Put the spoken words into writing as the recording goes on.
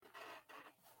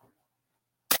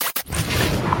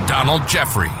Donald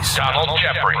Jeffries.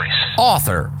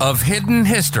 Author of Hidden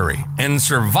History and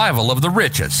Survival of the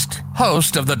Richest.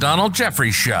 Host of The Donald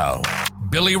Jeffries Show.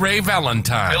 Billy Ray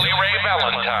Valentine.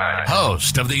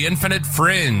 Host of the Infinite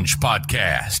Fringe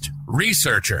podcast.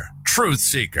 Researcher, truth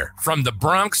seeker from the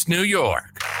Bronx, New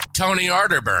York. Tony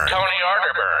Arterburn.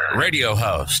 Radio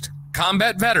host,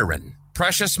 combat veteran,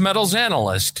 precious metals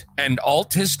analyst, and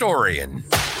alt historian.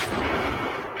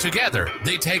 Together,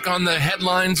 they take on the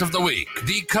headlines of the week,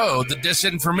 decode the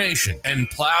disinformation, and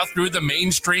plow through the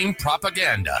mainstream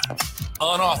propaganda.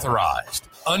 Unauthorized,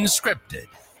 unscripted,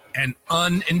 and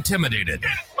unintimidated.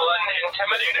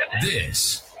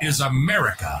 This is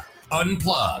America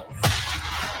Unplugged.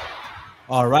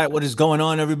 All right, what is going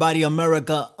on, everybody?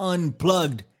 America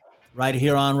Unplugged, right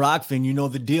here on Rockfin. You know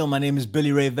the deal. My name is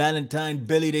Billy Ray Valentine,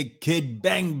 Billy the Kid.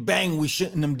 Bang, bang, we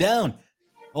shutting them down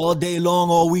all day long,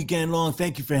 all weekend long.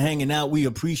 Thank you for hanging out. We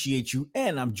appreciate you.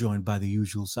 And I'm joined by the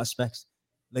usual suspects,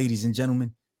 ladies and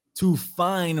gentlemen, two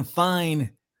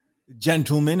fine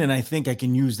gentlemen, and I think I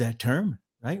can use that term,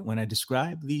 right, when I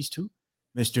describe these two.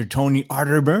 Mr. Tony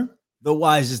Arterburn, the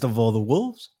wisest of all the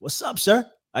wolves. What's up, sir?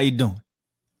 How you doing?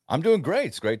 I'm doing great.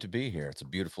 It's great to be here. It's a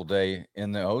beautiful day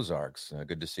in the Ozarks.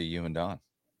 Good to see you and Don.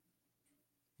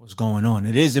 What's going on?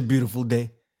 It is a beautiful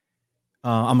day.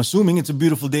 I'm assuming it's a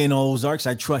beautiful day in the Ozarks.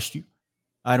 I trust you.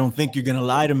 I don't think you're going to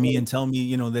lie to me and tell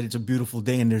me, that it's a beautiful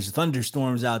day and there's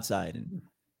thunderstorms outside. And,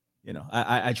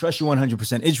 I trust you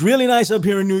 100%. It's really nice up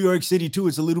here in New York City, too.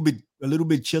 It's a little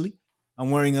bit chilly. I'm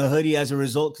wearing a hoodie as a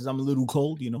result because I'm a little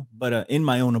cold, but in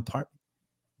my own apartment.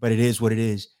 But it is what it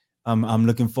is. I'm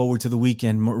looking forward to the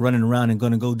weekend, running around and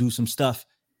going to go do some stuff.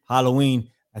 Halloween,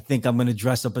 I think I'm going to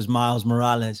dress up as Miles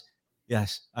Morales.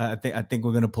 Yes, I think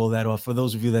we're going to pull that off. For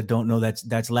those of you that don't know,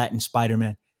 that's Latin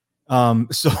Spider-Man.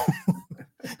 So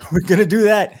we're going to do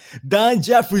that. Don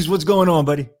Jeffries, what's going on,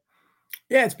 buddy?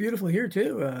 Yeah, it's beautiful here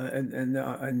too. In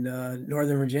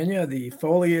Northern Virginia, the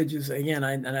foliage is, again,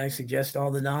 I suggest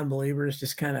all the non-believers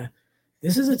just kind of,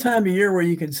 this is a time of year where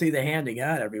you can see the hand of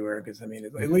God everywhere. Because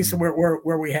at least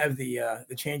where we have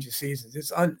the change of seasons,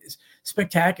 it's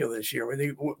spectacular this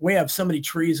year. We have so many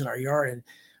trees in our yard, and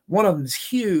one of them is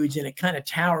huge, and it kind of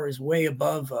towers way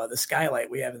above the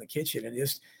skylight we have in the kitchen, and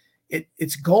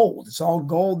it's gold. It's all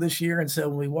gold this year, and so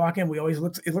when we walk in,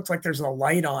 it looks like there's a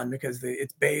light on because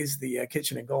it bathes the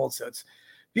kitchen in gold. So it's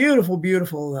beautiful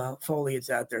foliage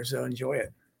out there. So enjoy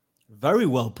it. Very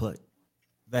well put.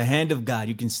 The hand of God.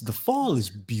 You can see the fall is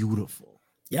beautiful.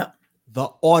 Yep. The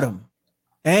autumn.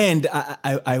 And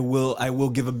I will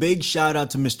give a big shout out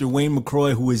to Mr. Wayne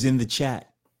McCroy, who is in the chat.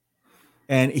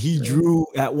 And he drew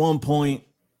at one point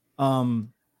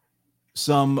some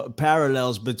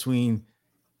parallels between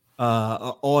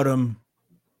autumn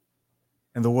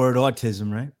and the word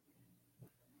autism, right?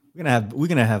 We're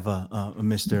gonna have a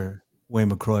Mr.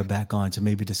 Wayne McCroy back on to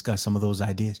maybe discuss some of those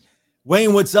ideas.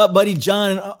 Wayne, what's up, buddy?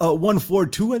 John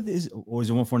 142 or is it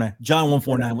 149? John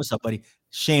 149. What's up, buddy?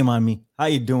 Shame on me. How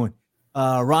you doing?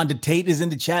 Rhonda Tate is in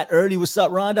the chat early. What's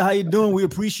up, Rhonda? How you doing? We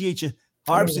appreciate you.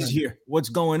 Harps is here. What's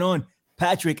going on?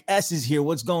 Patrick S is here.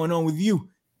 What's going on with you?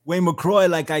 Wayne McCroy,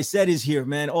 like I said, is here,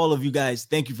 man. All of you guys,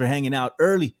 thank you for hanging out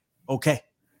early. Okay,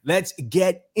 let's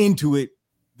get into it.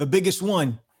 The biggest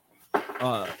one,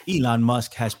 Elon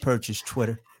Musk has purchased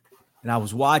Twitter. And I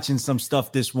was watching some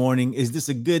stuff this morning. Is this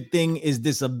a good thing? Is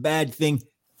this a bad thing?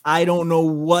 I don't know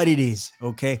what it is,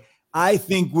 okay? I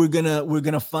think we're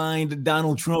gonna find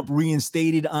Donald Trump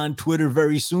reinstated on Twitter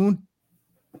very soon.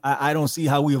 I don't see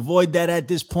how we avoid that at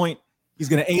this point. He's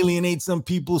going to alienate some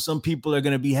people. Some people are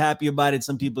going to be happy about it.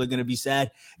 Some people are going to be sad.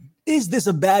 Is this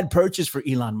a bad purchase for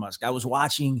Elon Musk? I was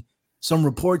watching some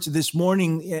reports this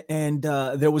morning, and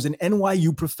there was an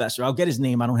NYU professor. I'll get his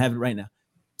name. I don't have it right now.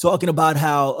 Talking about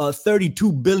how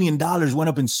 $32 billion went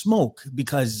up in smoke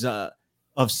because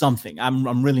of something.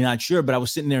 I'm really not sure, but I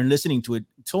was sitting there and listening to it.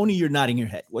 Tony, you're nodding your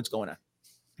head. What's going on?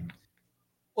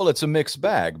 Well, it's a mixed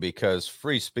bag because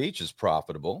free speech is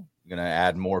profitable. You're going to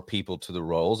add more people to the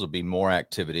rolls. There'll be more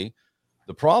activity.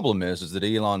 The problem is that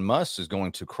Elon Musk is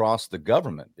going to cross the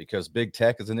government because big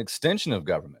tech is an extension of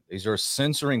government. These are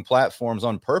censoring platforms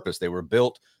on purpose. They were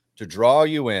built to draw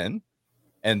you in,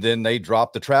 and then they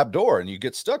drop the trap door and you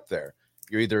get stuck there.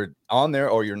 You're either on there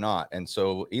or you're not. And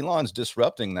so Elon's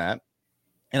disrupting that.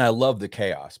 And I love the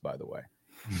chaos, by the way.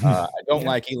 I don't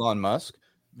like Elon Musk,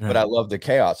 but I love the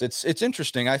chaos. It's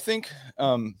interesting. I think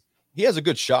he has a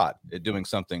good shot at doing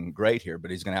something great here,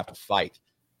 but he's going to have to fight.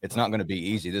 It's not going to be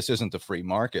easy. This isn't the free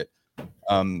market.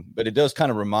 But it does kind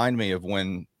of remind me of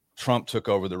when Trump took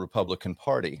over the Republican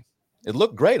Party. It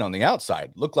looked great on the outside.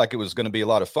 It looked like it was going to be a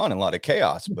lot of fun and a lot of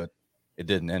chaos, but it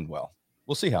didn't end well.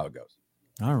 We'll see how it goes.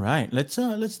 All right,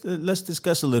 let's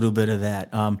discuss a little bit of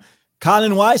that.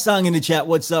 Colin Wysong in the chat.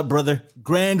 What's up, brother?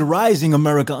 Grand Rising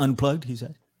America Unplugged, he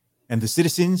said. And the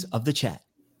citizens of the chat.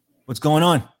 What's going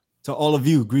on? To all of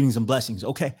you, greetings and blessings.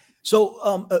 Okay,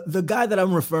 so the guy that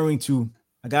I'm referring to,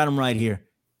 I got him right here.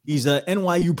 He's a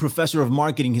NYU professor of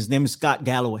marketing. His name is Scott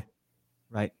Galloway,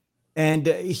 right? And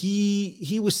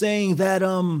he was saying that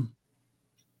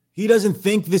he doesn't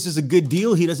think this is a good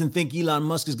deal. He doesn't think Elon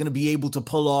Musk is going to be able to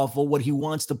pull off or what he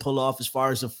wants to pull off as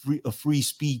far as a free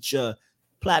speech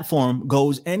platform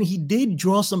goes. And he did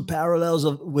draw some parallels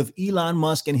with Elon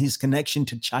Musk and his connection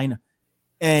to China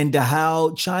and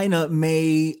how China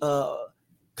may,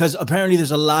 because apparently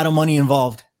there's a lot of money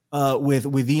involved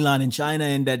with Elon and China,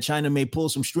 and that China may pull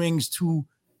some strings to,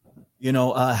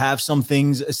 have some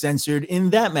things censored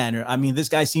in that manner. I mean, this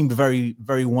guy seemed very,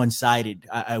 very one-sided.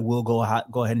 I will go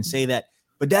ahead and say that.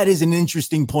 But that is an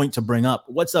interesting point to bring up.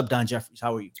 What's up, Don Jeffries?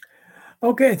 How are you?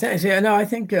 Okay, thanks. Yeah, no, I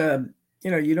think,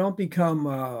 you don't become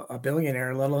a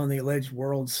billionaire, let alone the alleged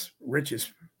world's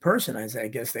richest person, as I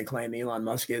guess they claim Elon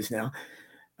Musk is now.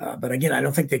 But again, I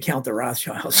don't think they count the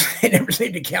Rothschilds. They never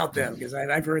seem to count them because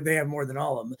I've heard they have more than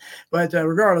all of them. But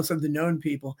regardless of the known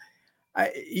people,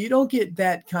 you don't get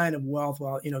that kind of wealth.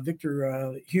 Well,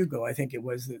 Victor Hugo, I think it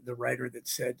was the writer that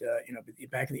said,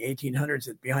 back in the 1800s,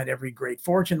 that behind every great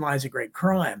fortune lies a great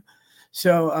crime.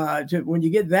 So when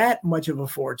you get that much of a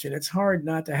fortune, it's hard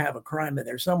not to have a crime in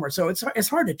there somewhere. So it's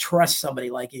hard to trust somebody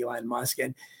like Elon Musk.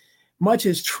 And much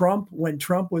as Trump, when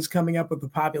Trump was coming up with the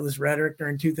populist rhetoric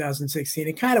during 2016,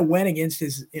 it kind of went against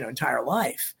his entire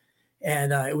life.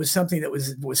 And it was something that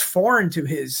was foreign to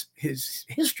his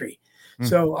history.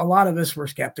 So a lot of us were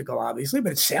skeptical, obviously,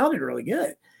 but it sounded really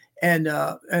good. And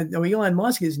Elon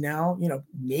Musk is now,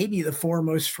 maybe the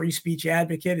foremost free speech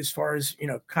advocate as far as,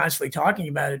 constantly talking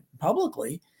about it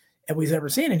publicly that we've ever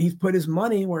seen. And he's put his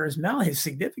money where his mouth, his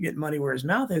significant money where his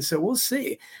mouth is. So we'll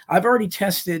see. I've already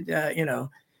tested,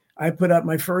 I put up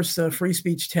my first free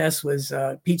speech test was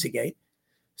Pizzagate.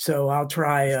 So I'll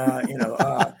try,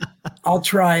 I'll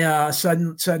try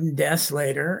sudden deaths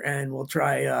later, and we'll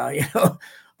try,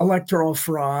 electoral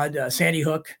fraud, Sandy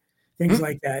Hook, things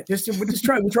like that.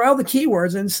 We'll try all the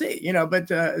keywords and see, but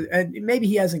and maybe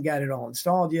he hasn't got it all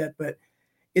installed yet, but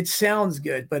it sounds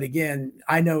good. But again,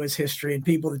 I know his history, and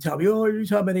people that tell me, oh, you're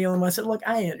talking about Elon Musk. I said, look,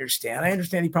 I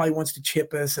understand he probably wants to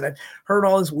chip us, and I've heard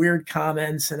all his weird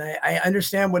comments, and I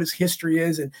understand what his history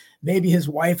is, and maybe his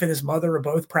wife and his mother are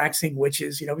both practicing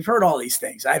witches. We've heard all these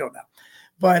things. I don't know.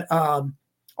 But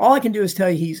all I can do is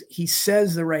tell you he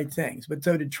says the right things, but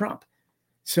so did Trump.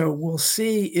 So we'll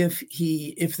see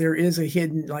if there is a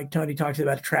hidden, like Tony talks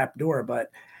about, a trap door, but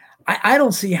I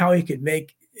don't see how he could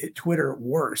make Twitter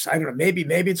worse. I don't know. Maybe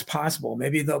it's possible.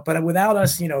 But without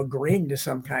us, agreeing to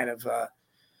some kind of,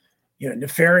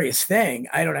 nefarious thing,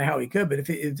 I don't know how he could. But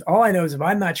if all I know is if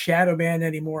I'm not shadow banned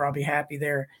anymore, I'll be happy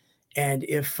there. And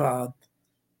if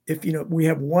we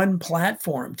have one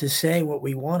platform to say what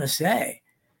we want to say,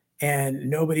 and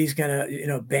nobody's going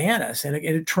to, ban us.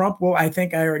 And Trump will, I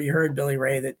think I already heard, Billy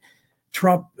Ray, that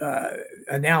Trump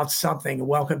announced something,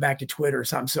 welcome back to Twitter or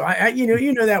something. So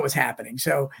that was happening.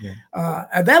 So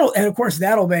because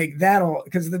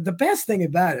the best thing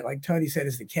about it, like Tony said,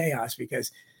 is the chaos,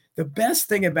 because the best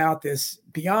thing about this,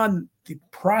 beyond the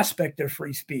prospect of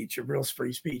free speech, of real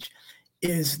free speech,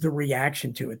 is the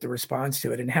reaction to it, the response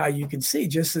to it, and how you can see,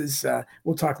 just as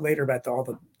we'll talk later about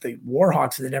all the war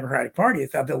hawks of the Democratic Party,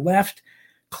 the left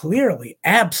clearly,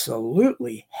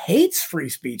 absolutely hates free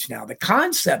speech now. The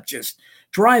concept just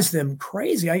drives them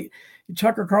crazy.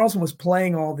 Tucker Carlson was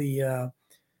playing all the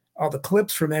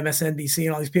clips from MSNBC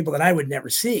and all these people that I would never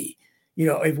see,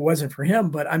 if it wasn't for him.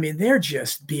 But I mean, they're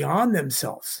just beyond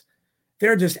themselves.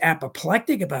 They're just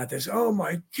apoplectic about this. Oh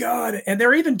my God. And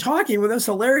they're even talking with this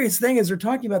hilarious thing is they're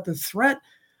talking about the threat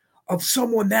of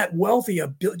someone that wealthy.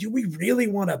 Do we really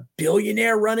want a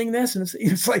billionaire running this? And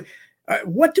it's like,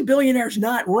 what do billionaires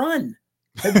not run?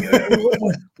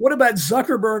 What about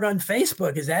Zuckerberg on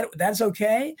Facebook? That's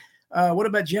okay? What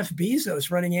about Jeff Bezos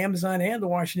running Amazon and the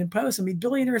Washington Post? I mean,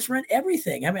 billionaires run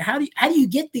everything. I mean, how do you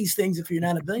get these things if you're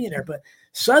not a billionaire? But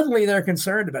suddenly they're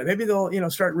concerned about it. Maybe they'll,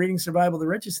 start reading Survival of the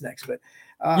Richest next. But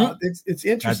it's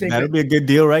interesting. That'll be a good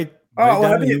deal, right? Oh,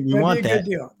 that'd be a good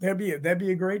deal. That'd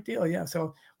be a great deal. Yeah.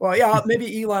 So,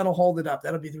 maybe Elon will hold it up.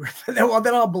 That'll be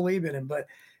then I'll believe in him. But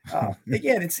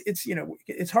again,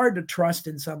 it's hard to trust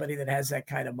in somebody that has that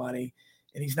kind of money,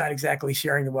 and he's not exactly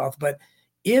sharing the wealth. But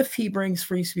if he brings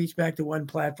free speech back to one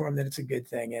platform, then it's a good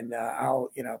thing. And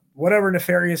I'll, whatever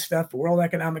nefarious stuff, the World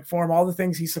Economic Forum, all the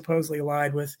things he supposedly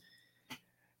allied with,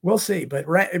 we'll see. But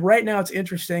right now it's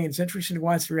interesting. It's interesting to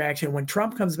watch the reaction. When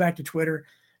Trump comes back to Twitter,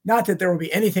 Not that there will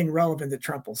be anything relevant that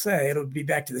Trump will say. It'll be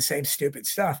back to the same stupid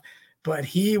stuff, but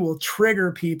he will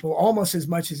trigger people almost as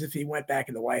much as if he went back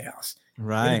in the White House.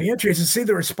 Right. It'll be interesting to see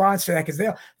the response to that, because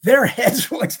their heads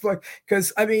will explode.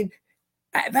 Because, I mean,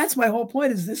 that's my whole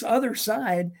point, is this other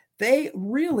side, they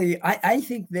really, I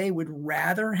think they would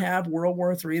rather have World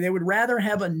War III. They would rather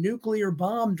have a nuclear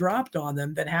bomb dropped on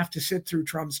them than have to sit through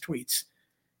Trump's tweets.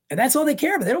 And that's all they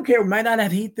care about. They don't care. We might not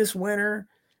have heat this winter.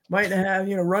 Might have,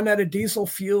 run out of diesel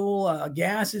fuel,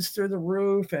 gas is through the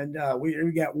roof, and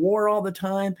we got war all the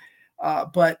time.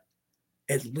 But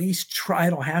at least I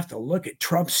don't have to look at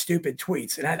Trump's stupid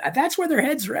tweets. And that's where their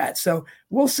heads are at. So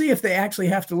we'll see if they actually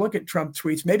have to look at Trump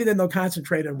tweets. Maybe then they'll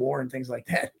concentrate on war and things like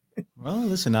that. Well,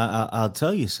 listen, I'll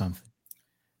tell you something.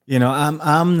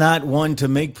 I'm not one to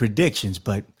make predictions,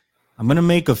 but I'm going to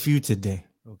make a few today.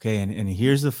 Okay. And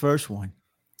here's the first one.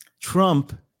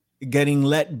 Trump getting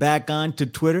let back onto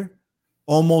Twitter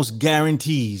almost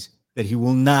guarantees that he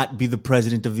will not be the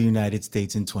president of the United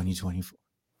States in 2024.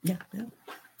 Yeah.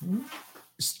 Mm-hmm.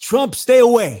 Trump, stay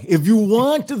away. If you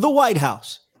want the White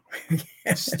House,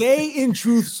 stay in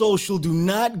Truth Social. Do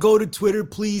not go to Twitter,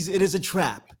 please. It is a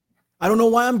trap. I don't know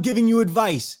why I'm giving you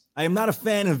advice. I am not a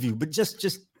fan of you, but just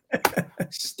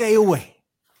stay away.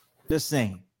 Just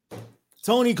saying.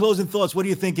 Tony, closing thoughts. What are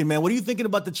you thinking, man? What are you thinking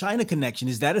about the China connection?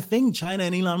 Is that a thing, China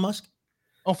and Elon Musk?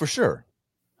 Oh, for sure.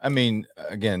 I mean,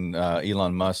 again,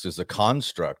 Elon Musk is a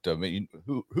construct. I mean,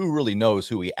 who really knows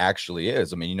who he actually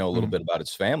is? I mean, a little bit about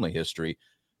his family history,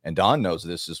 and Don knows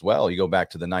this as well. You go back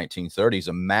to the 1930s,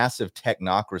 a massive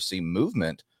technocracy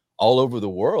movement all over the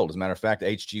world. As a matter of fact,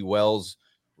 H.G. Wells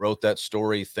wrote that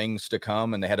story, Things to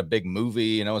Come, and they had a big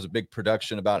movie, it was a big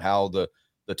production about how the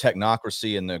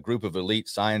technocracy and the group of elite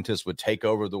scientists would take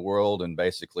over the world and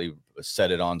basically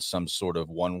set it on some sort of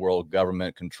one world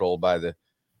government controlled by the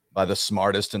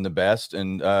smartest and the best.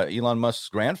 And Elon Musk's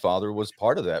grandfather was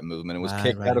part of that movement and was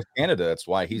kicked out of Canada. That's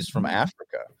why he's from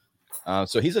Africa.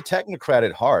 So he's a technocrat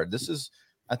at heart.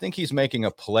 I think he's making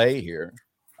a play here.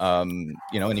 And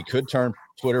he could turn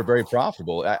Twitter very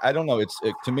profitable. I don't know.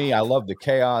 To me, I love the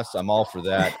chaos. I'm all for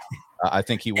that. I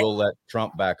think he will let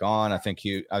Trump back on. I think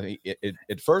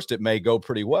at first it may go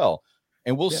pretty well,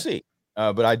 and we'll see.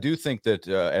 But I do think that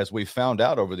as we found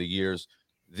out over the years,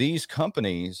 these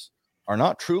companies are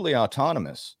not truly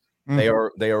autonomous.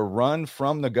 Mm-hmm. They are run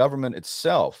from the government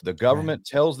itself. The government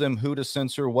tells them who to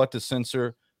censor, what to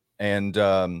censor, and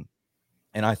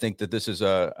I think that this is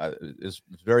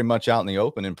very much out in the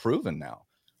open and proven now.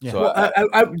 Yeah. So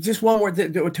I just one more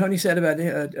what Tony said about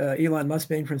Elon Musk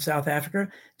being from South Africa.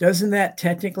 Doesn't that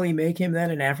technically make him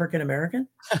then an African American?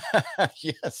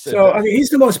 Yes. So I mean, he's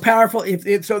the most powerful.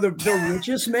 So the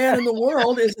richest man in the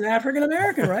world is an African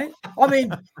American, right? I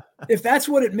mean, if that's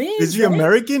what it means. Is he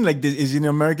American? Like, is he an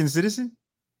American citizen?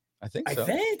 I think so.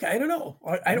 I don't know.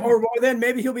 Or then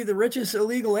maybe he'll be the richest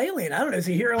illegal alien. I don't know. Is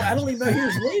he here? I don't even know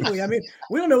he's legally. I mean,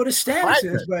 we don't know what his status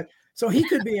is, but. So he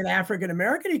could be an African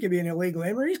American. He could be an illegal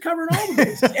immigrant. He's covering all the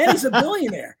bases, and he's a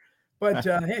billionaire. But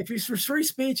hey, if he's for free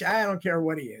speech, I don't care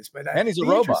what he is. But and he's a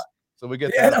robot, so we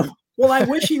get that. Well, I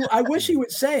wish he would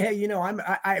say, hey,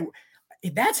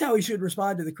 that's how he should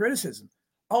respond to the criticism.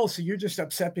 Oh, so you're just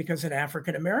upset because an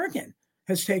African American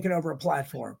has taken over a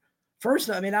platform.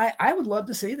 First, I mean, I would love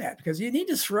to see that, because you need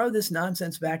to throw this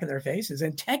nonsense back in their faces.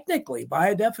 And technically, by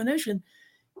a definition,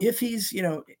 if he's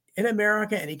in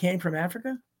America and he came from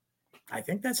Africa, I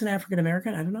think that's an African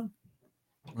American. I don't know.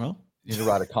 Well, you need to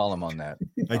write a column on that.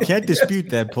 I can't dispute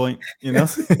that point.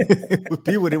 It would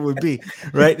be what it would be,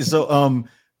 right? So,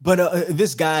 but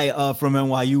this guy from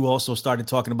NYU also started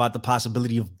talking about the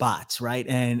possibility of bots, right?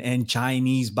 And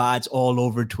Chinese bots all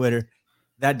over Twitter.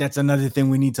 That's another thing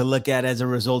we need to look at as a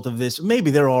result of this. Maybe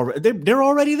they're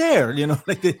already there.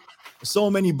 Like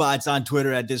so many bots on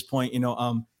Twitter at this point.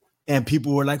 And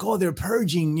people were like, "Oh, they're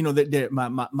purging."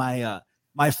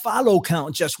 My follow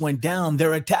count just went down.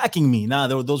 They're attacking me. Nah,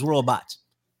 those were all bots.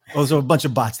 Those are a bunch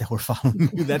of bots that were following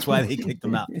me. That's why they kicked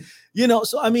them out.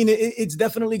 So, I mean, it's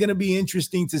definitely going to be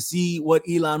interesting to see what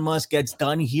Elon Musk gets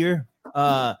done here.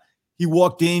 He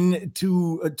walked in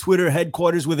to Twitter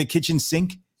headquarters with a kitchen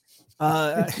sink.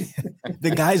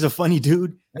 The guy's a funny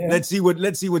dude. Yeah. Let's see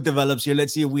what develops here.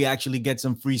 Let's see if we actually get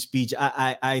some free speech.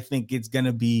 I think it's going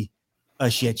to be a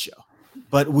shit show.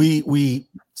 But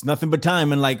it's nothing but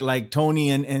time, and like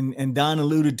Tony and Don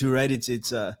alluded to, right?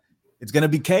 It's going to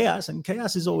be chaos, and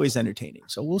chaos is always entertaining.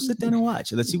 So we'll sit down and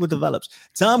watch. Let's see what develops.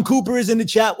 Tom Cooper is in the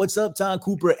chat. What's up, Tom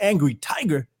Cooper? Angry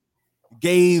Tiger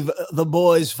gave the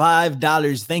boys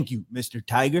 $5. Thank you, Mr.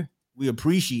 Tiger. We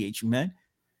appreciate you, man.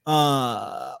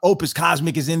 Opus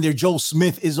Cosmic is in there. Joel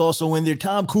Smith is also in there.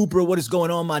 Tom Cooper, what is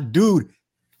going on, my dude?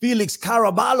 Felix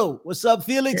Caraballo. What's up,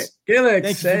 Felix?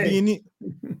 Felix, thank you for being here.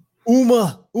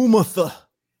 Umatha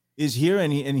is here,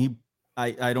 and he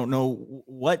I don't know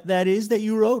what that is that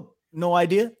you wrote. No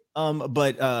idea.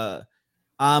 But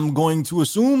I'm going to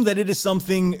assume that it is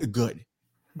something good.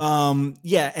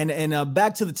 Yeah, and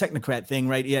back to the technocrat thing,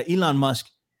 right? Yeah, Elon Musk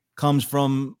comes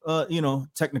from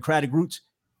technocratic roots,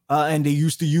 and they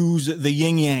used to use the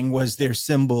yin yang was their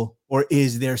symbol, or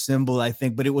is their symbol, I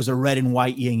think, but it was a red and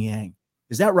white yin yang.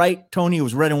 Is that right, Tony? It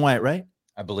was red and white, right?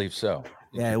 I believe so.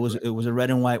 Yeah, it was a red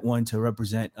and white one to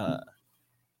represent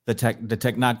the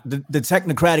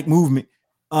technocratic movement.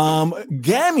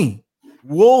 Gammy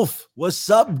Wolf, what's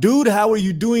up, dude? How are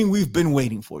you doing? We've been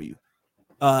waiting for you.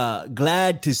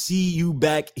 Glad to see you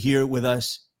back here with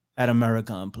us at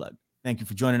America Unplugged. Thank you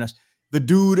for joining us. The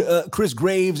dude, Chris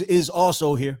Graves, is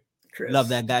also here. Chris. Love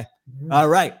that guy. Mm-hmm. All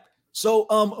right. So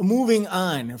moving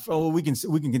on, we can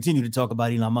continue to talk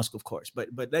about Elon Musk, of course, but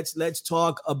let's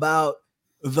talk about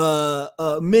the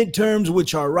midterms,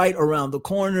 which are right around the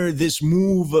corner. This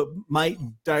move might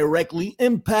directly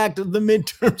impact the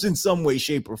midterms in some way,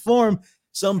 shape, or form.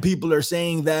 Some people are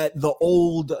saying that the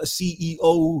old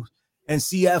CEO and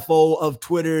CFO of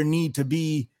Twitter need to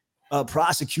be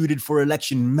prosecuted for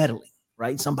election meddling,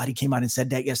 right? Somebody came out and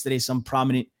said that yesterday, some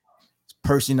prominent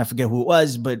person, I forget who it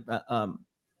was, but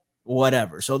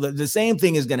whatever. So the same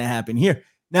thing is going to happen here.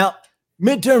 Now,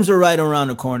 midterms are right around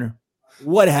the corner.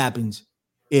 What happens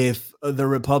if the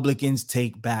Republicans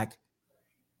take back,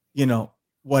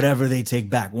 whatever they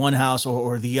take back, one house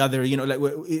or the other?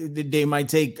 They might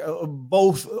take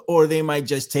both, or they might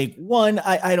just take one.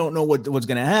 I don't know what's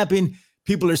going to happen.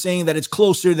 People are saying that it's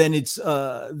closer than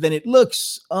it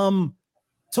looks.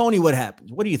 Tony, what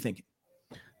happens? What are you thinking?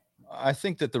 I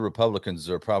think that the Republicans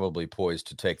are probably poised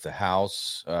to take the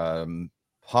House,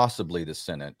 possibly the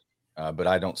Senate, but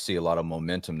I don't see a lot of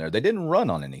momentum there. They didn't run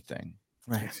on anything.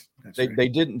 Right. They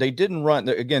didn't run.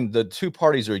 Again, the two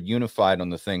parties are unified on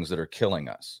the things that are killing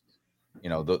us.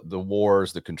 The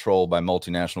wars, the control by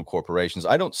multinational corporations.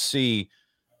 I don't see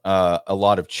a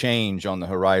lot of change on the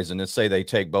horizon. Let's say they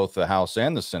take both the House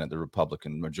and the Senate, the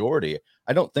Republican majority.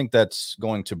 I don't think that's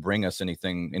going to bring us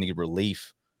any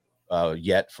relief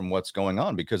yet from what's going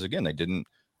on, because again, they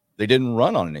didn't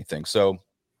run on anything. So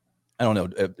I don't know.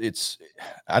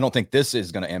 I don't think this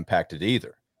is going to impact it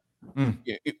either.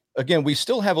 Again, we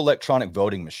still have electronic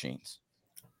voting machines,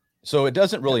 so it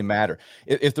doesn't really matter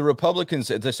if the Republicans,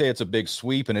 they say it's a big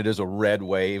sweep and it is a red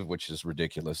wave, which is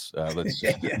ridiculous.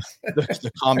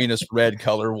 The communist red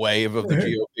color wave of the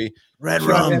GOP. Red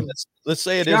rum. Let's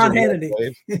say it is a red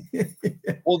wave.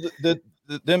 Well, the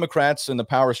Democrats and the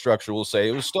power structure will say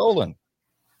it was stolen,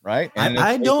 right? And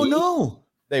I don't know.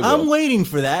 I'm waiting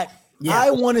for that. Yeah.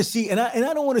 I want to see, and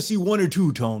I don't want to see one or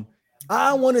two, Tone.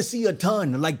 I want to see a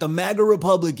ton, like the MAGA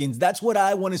Republicans. That's what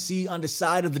I want to see on the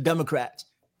side of the Democrats.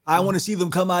 I want to see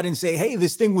them come out and say, hey,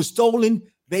 this thing was stolen.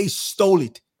 They stole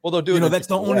it. Well, they'll do it. That's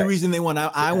the only reason they want.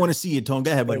 I want to see it, Tone.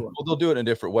 Go ahead, buddy. Well, they'll do it in a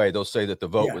different way. They'll say that the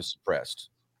vote was suppressed,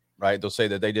 right? They'll say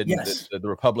that they didn't. Yes. That the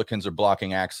Republicans are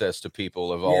blocking access to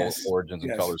people of all origins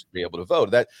and colors to be able to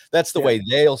vote. That's the way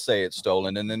they'll say it's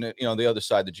stolen. And then the other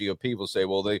side, the GOP will say,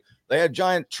 well, they had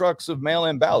giant trucks of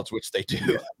mail-in ballots, which they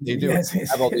do. They do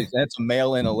have all these. And it's a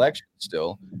mail-in election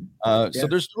still. So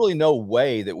there's really no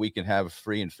way that we can have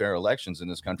free and fair elections in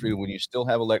this country when you still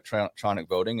have electronic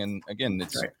voting. And again,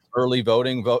 it's early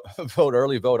voting, vote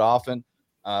early, vote often.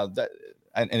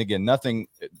 And again, nothing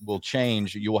will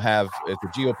change. You will have, if the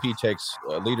GOP takes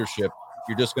leadership,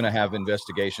 you're just going to have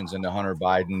investigations into Hunter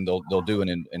Biden. They'll do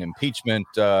an impeachment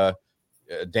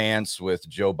dance with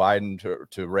Joe Biden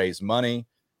to raise money.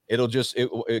 It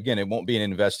won't be an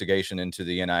investigation into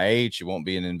the NIH. It won't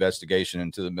be an investigation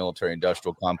into the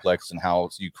military-industrial complex and how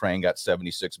Ukraine got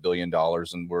 $76 billion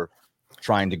and we're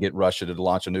trying to get Russia to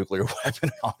launch a nuclear weapon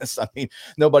on us. I mean,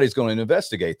 nobody's going to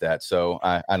investigate that. So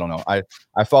I don't know.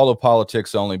 I follow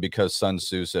politics only because Sun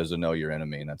Tzu says, know your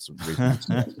enemy. And that's the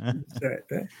reason.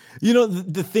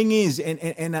 The thing is,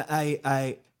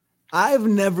 and I've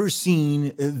never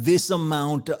seen this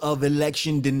amount of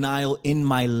election denial in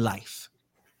my life,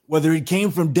 whether it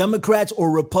came from Democrats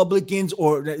or Republicans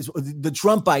or the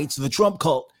Trumpites, the Trump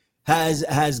cult.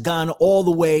 Has gone all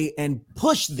the way and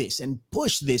pushed this, and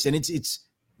it's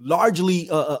largely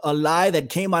a lie that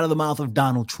came out of the mouth of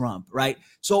Donald Trump, right?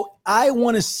 So I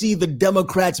want to see the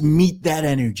Democrats meet that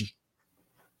energy.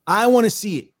 I want to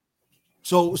see it.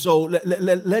 So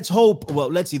let's hope. Well,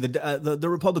 let's see. The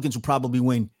Republicans will probably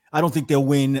win. I don't think they'll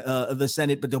win the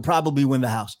Senate, but they'll probably win the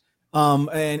House.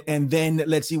 And then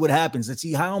let's see what happens. Let's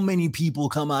see how many people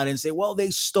come out and say, well, they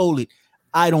stole it.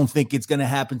 I don't think it's going to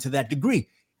happen to that degree.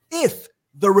 If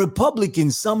the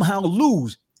Republicans somehow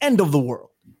lose, end of the world.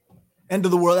 End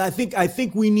of the world. I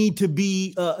think we need to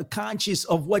be conscious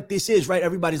of what this is, right?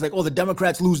 Everybody's like, oh, the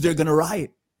Democrats lose, they're going to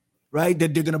riot, right?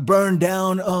 That they're going to burn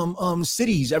down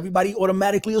cities. Everybody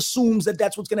automatically assumes that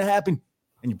that's what's going to happen.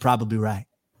 And you're probably right,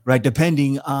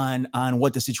 depending on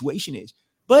what the situation is.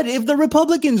 But if the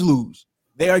Republicans lose,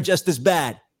 they are just as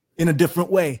bad in a different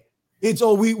way. It's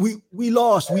we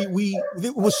lost. It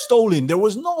was stolen. There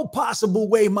was no possible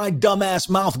way my dumbass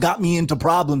mouth got me into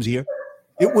problems here.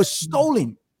 It was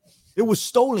stolen. It was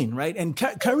stolen, right? And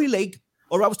Kari Lake,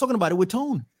 or I was talking about it with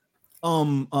Tone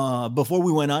before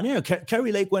we went on air.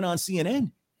 Kari Lake went on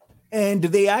CNN, and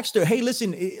they asked her, "Hey,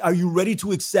 listen, are you ready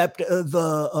to accept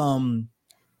the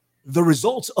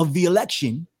results of the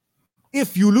election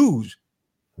if you lose?"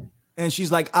 And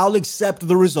she's like, "I'll accept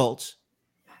the results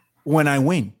when I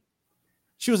win."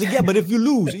 She was like, "Yeah, but if you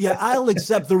lose, yeah, I'll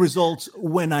accept the results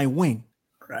when I win."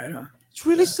 Right on. It's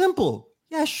really simple.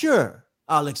 Yeah, sure.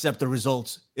 I'll accept the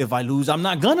results if I lose. I'm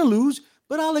not going to lose,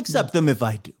 but I'll accept them if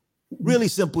I do. Really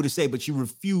simple to say, but she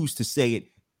refused to say it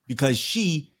because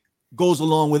she goes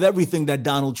along with everything that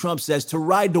Donald Trump says to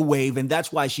ride the wave, and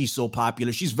that's why she's so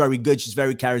popular. She's very good. She's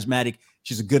very charismatic.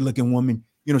 She's a good-looking woman.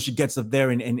 You know, she gets up there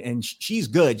and she's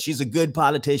good. She's a good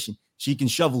politician. She can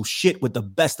shovel shit with the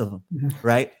best of them,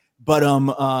 right? But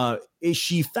is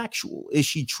she factual? Is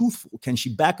she truthful? Can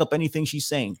she back up anything she's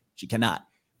saying? She cannot.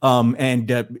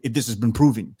 This has been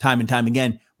proven time and time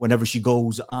again whenever she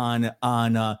goes on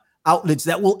outlets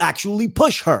that will actually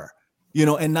push her, you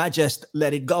know, and not just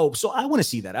let it go. So I want to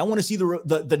see that. I want to see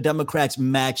the Democrats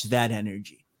match that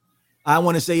energy. I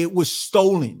want to say it was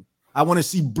stolen. I want to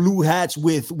see blue hats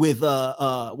with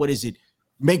what is it?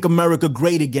 Make America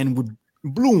Great Again with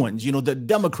blue ones, you know, the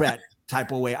Democrat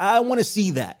type of way. I want to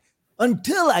see that.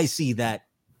 Until I see that,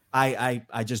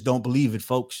 I just don't believe it,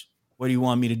 folks. What do you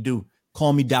want me to do?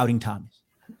 Call me Doubting Thomas.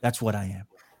 That's what I am.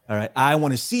 All right. I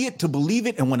want to see it to believe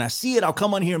it. And when I see it, I'll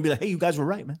come on here and be like, hey, you guys were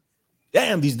right, man.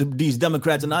 Damn, these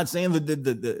Democrats are not saying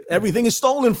that everything is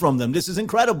stolen from them. This is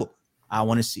incredible. I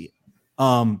want to see it.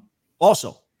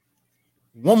 Also,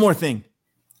 one more thing.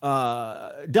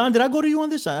 Don, did I go to you on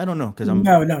this? I don't know. Because I'm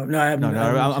no, I haven't.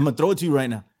 I'm gonna throw it to you right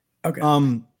now. Okay.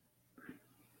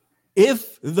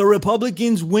 If the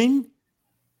Republicans win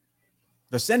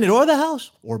the Senate or the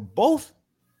House or both,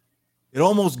 it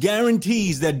almost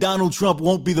guarantees that Donald Trump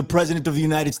won't be the president of the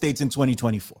United States in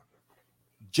 2024.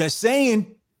 Just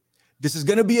saying, this is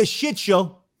going to be a shit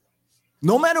show.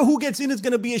 No matter who gets in, it's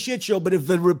going to be a shit show. But if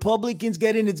the Republicans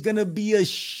get in, it's going to be a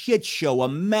shit show, a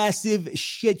massive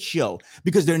shit show,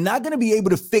 because they're not going to be able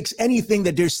to fix anything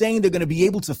that they're saying they're going to be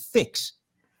able to fix.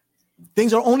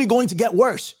 Things are only going to get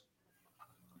worse.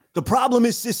 The problem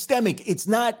is systemic. It's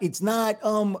not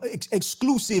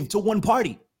exclusive to one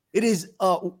party. It is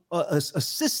a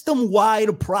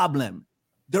system-wide problem.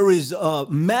 There is a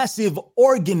massive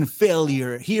organ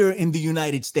failure here in the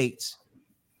United States.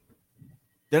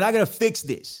 They're not going to fix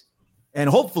this. And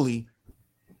hopefully,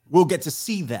 we'll get to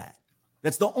see that.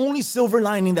 That's the only silver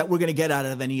lining that we're going to get out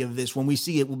of any of this. When we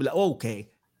see it, we'll be like, oh, okay,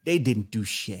 they didn't do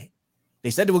shit.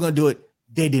 They said they were going to do it.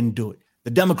 They didn't do it.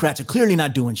 The Democrats are clearly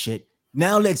not doing shit.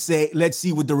 Now let's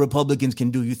see what the Republicans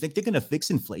can do. You think they're going to fix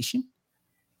inflation?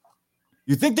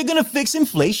 You think they're going to fix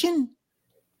inflation?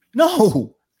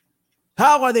 No.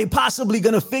 How are they possibly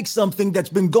going to fix something that's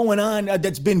been going on,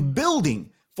 that's been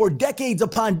building for decades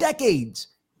upon decades?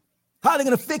 How are they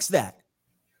going to fix that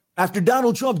after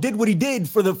Donald Trump did what he did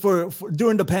for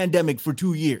during the pandemic for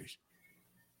 2 years?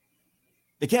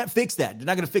 They can't fix that. They're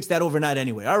not going to fix that overnight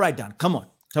anyway. All right, Don, come on.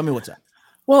 Tell me what's up.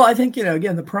 Well, I think,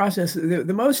 again, the process,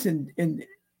 the most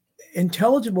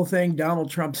intelligible thing Donald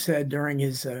Trump said during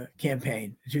his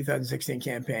campaign, the 2016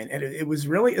 campaign, and it was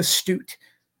really astute,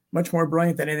 much more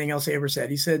brilliant than anything else he ever said.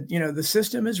 He said, the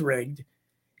system is rigged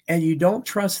and you don't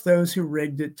trust those who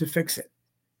rigged it to fix it.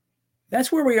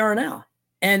 That's where we are now.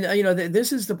 And,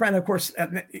 this is the problem. Of course,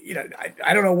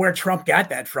 I don't know where Trump got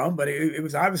that from, but it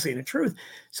was obviously the truth.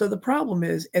 So the problem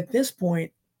is, at this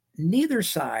point, neither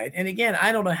side, and again,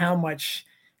 I don't know how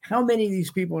many of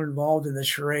these people are involved in the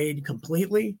charade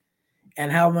completely, and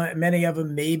how many of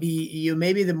them maybe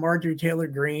the Marjorie Taylor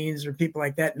Greens or people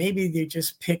like that, maybe they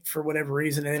just picked for whatever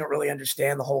reason and they don't really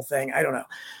understand the whole thing. I don't know.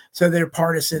 So they're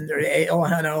partisan, they're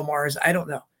Ilhan Omar's, I don't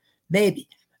know, maybe.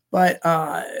 But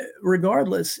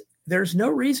regardless, there's no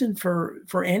reason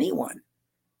for anyone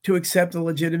to accept the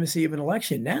legitimacy of an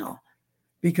election now,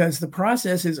 because the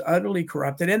process is utterly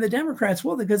corrupted. And the Democrats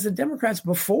will, because the Democrats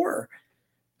before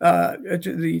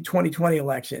to the 2020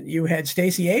 election. You had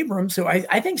Stacey Abrams, who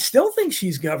I think still thinks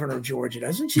she's governor of Georgia,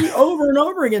 doesn't she? Over and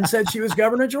over again said she was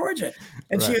governor of Georgia.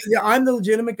 And Right. I'm the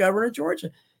legitimate governor of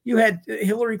Georgia. You had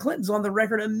Hillary Clinton's on the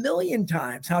record a million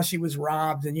times how she was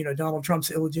robbed and, Donald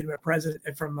Trump's illegitimate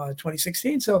president from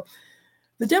 2016. So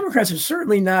the Democrats are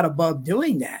certainly not above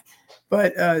doing that.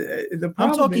 But the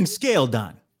problem I'm talking scale,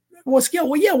 Don. Well, scale.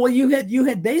 Well, yeah. Well, you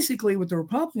had basically with the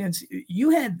Republicans,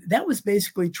 that was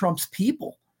basically Trump's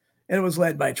people. And it was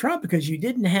led by Trump because you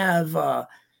didn't have the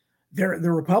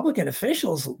Republican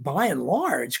officials, by and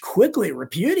large, quickly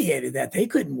repudiated that. They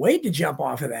couldn't wait to jump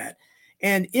off of that.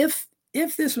 And if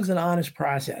this was an honest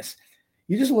process,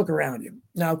 you just look around you.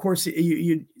 Now, of course,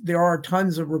 there are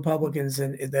tons of Republicans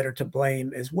that are to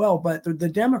blame as well, but the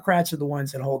Democrats are the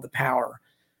ones that hold the power,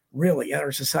 really, in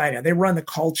our society. They run the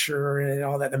culture and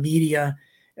all that, the media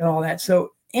and all that.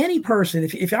 So any person,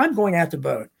 if I'm going out to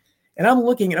vote, and I'm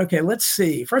looking at, okay, let's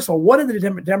see. First of all, what are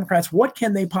the Democrats? What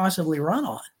can they possibly run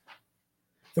on?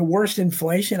 The worst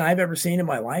inflation I've ever seen in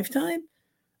my lifetime?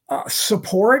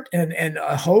 Support and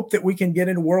a hope that we can get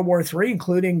into World War III,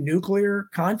 including nuclear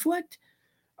conflict?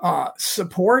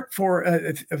 Support for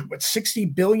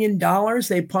 $60 billion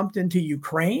they pumped into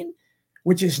Ukraine,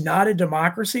 which is not a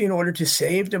democracy, in order to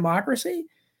save democracy,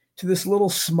 to this little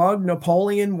smug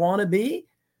Napoleon wannabe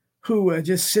who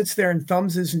just sits there and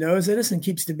thumbs his nose at us and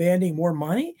keeps demanding more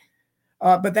money.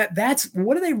 But that's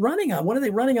what are they running on? What are they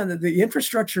running on? The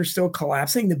infrastructure is still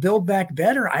collapsing. The Build Back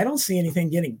Better, I don't see anything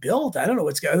getting built. I don't know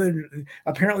what's going on.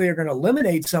 Apparently they're going to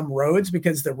eliminate some roads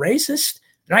because they're racist.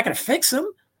 They're not going to fix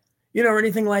them, or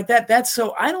anything like that.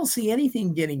 So I don't see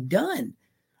anything getting done.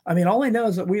 I mean, all I know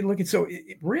is that we look at,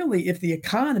 really, if the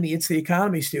economy, it's the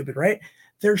economy, stupid, right?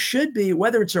 There should be,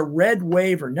 whether it's a red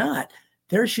wave or not,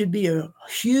 there should be a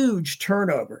huge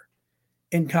turnover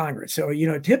in Congress. So,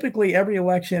 typically every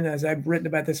election, as I've written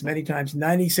about this many times,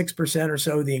 96% or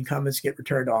so of the incumbents get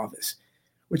returned to office,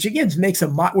 which again makes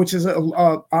which is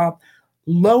a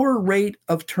lower rate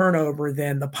of turnover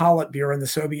than the Politburo in the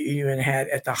Soviet Union had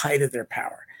at the height of their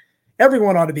power.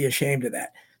 Everyone ought to be ashamed of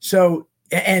that. So,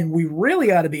 and we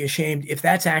really ought to be ashamed if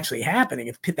that's actually happening,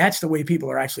 if that's the way people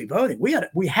are actually voting.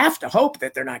 We have to hope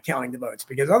that they're not counting the votes,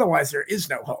 because otherwise there is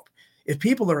no hope. If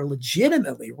people are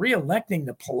legitimately reelecting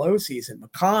the Pelosi's and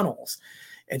McConnell's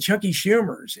and Chucky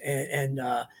Schumer's and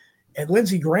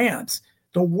Lindsey Graham's,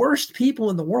 the worst people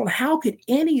in the world, how could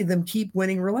any of them keep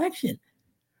winning re-election?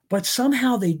 But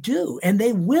somehow they do, and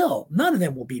they will. None of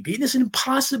them will be beaten. It's an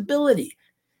impossibility.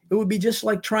 It would be just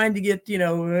like trying to get,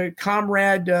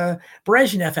 Comrade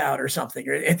Brezhnev out or something,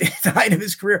 or at the height of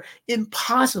his career.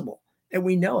 Impossible, and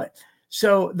we know it.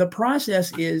 So the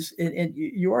process is, and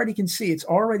you already can see it's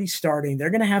already starting. They're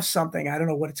going to have something. I don't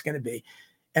know what it's going to be.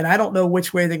 And I don't know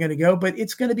which way they're going to go, but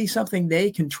it's going to be something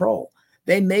they control.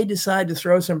 They may decide to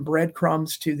throw some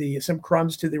crumbs to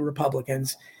the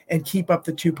Republicans and keep up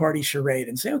the two-party charade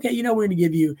and say, okay, we're going to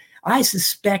give you, I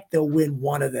suspect they'll win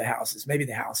one of the houses, maybe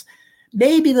the House.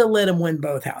 Maybe they'll let them win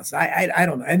both houses. I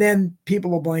don't know. And then people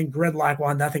will blame gridlock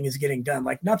while nothing is getting done.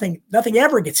 Like nothing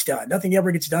ever gets done. Nothing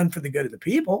ever gets done for the good of the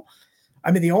people. I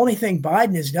mean, the only thing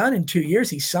Biden has done in 2 years,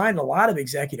 he signed a lot of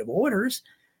executive orders,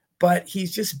 but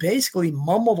he's just basically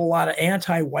mumbled a lot of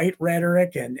anti-white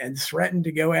rhetoric and threatened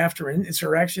to go after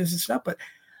insurrections and stuff. But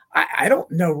I don't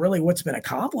know really what's been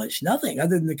accomplished. Nothing,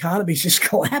 other than the economy's just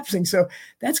collapsing. So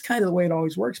that's kind of the way it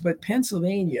always works. But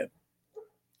Pennsylvania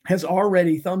has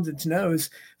already thumbed its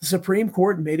nose. The Supreme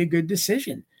Court made a good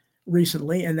decision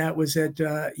recently, and that was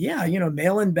that,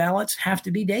 mail-in ballots have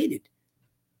to be dated.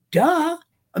 Duh.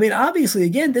 I mean, obviously,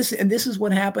 again, this is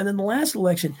what happened in the last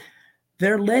election.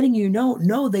 They're letting you know,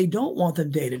 no, they don't want them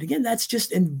dated. Again, that's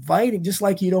just inviting, just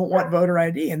like you don't want voter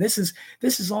ID. And this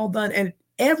is all done. And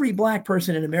every Black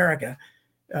person in America,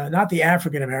 not the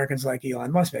African Americans like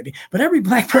Elon Musk maybe, but every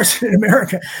Black person in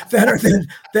America that are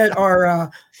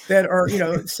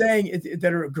saying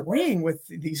that are agreeing with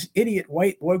these idiot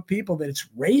white woke people that it's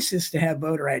racist to have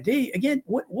voter ID. Again,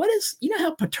 what is,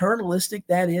 how paternalistic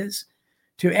that is?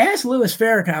 To ask Louis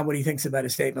Farrakhan what he thinks about a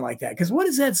statement like that. Because what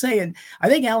does that say? And I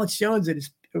think Alex Jones,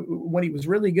 when he was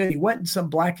really good, he went in some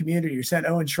Black community or sent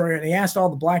Owen Schroyer, and he asked all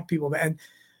the Black people, and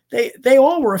they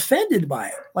all were offended by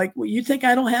it. Like, well, you think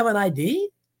I don't have an ID?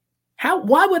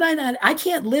 Why would I not? I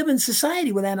can't live in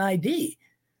society without an ID.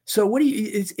 So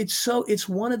it's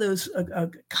one of those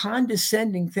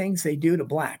condescending things they do to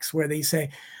Blacks, where they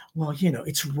say, well,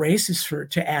 it's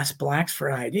racist to ask Blacks for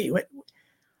an ID.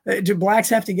 Do Blacks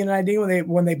have to get an ID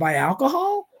when they buy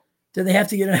alcohol? Do they have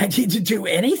to get an ID to do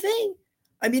anything?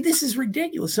 I mean, this is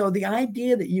ridiculous. So the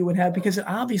idea that you would have, because it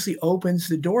obviously opens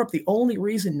the door up, the only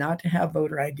reason not to have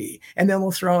voter ID, and then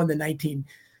we'll throw in the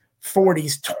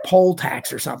 40s poll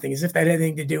tax or something, as if that had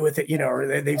anything to do with it,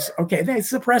 or they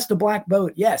suppressed the black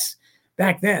vote. Yes,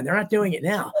 back then. They're not doing it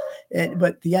now.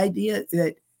 But the idea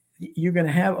that you're going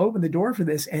to have open the door for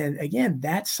this, and again,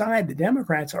 that side, the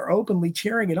Democrats, are openly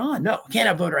cheering it on. No, can't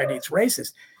have voter ID. It's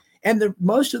racist. And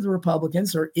most of the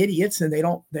Republicans are idiots, and they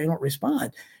don't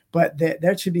respond. But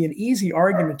that should be an easy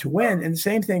argument to win. And the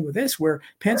same thing with this, where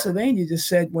Pennsylvania just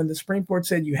said, when the Supreme Court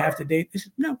said you have to date, they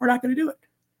said, no, we're not going to do it.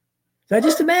 So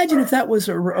just imagine if that was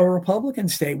a Republican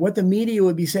state, what the media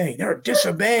would be saying. They're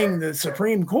disobeying the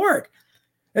Supreme Court.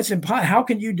 That's impossible. How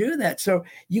can you do that? So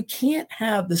you can't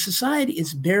have, the society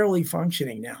is barely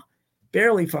functioning now.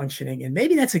 Barely functioning. And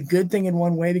maybe that's a good thing in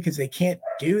one way, because they can't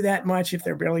do that much if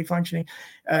they're barely functioning,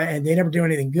 and they never do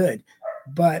anything good.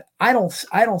 But I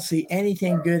don't see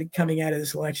anything good coming out of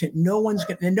this election. No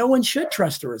one should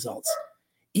trust the results.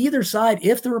 Either side,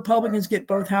 if the Republicans get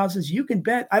both houses, you can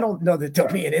bet, I don't know that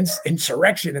there'll be an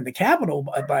insurrection in the Capitol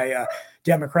by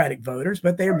Democratic voters,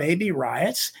 but there may be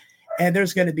riots, and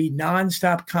there's going to be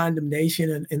nonstop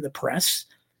condemnation in the press.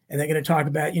 And they're going to talk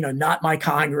about, not my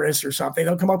Congress or something.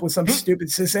 They'll come up with some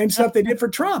stupid, same stuff they did for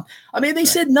Trump. I mean, they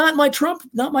said, not my Trump,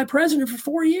 not my president for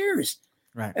 4 years.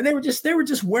 Right. And they were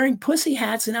just wearing pussy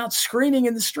hats and out screaming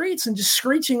in the streets and just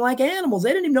screeching like animals. They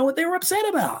didn't even know what they were upset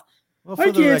about. Well,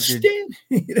 for the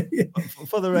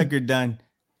record, Don,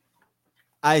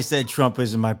 I said Trump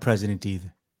isn't my president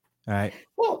either. All right.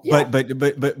 Well, yeah.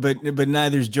 But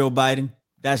neither's Joe Biden.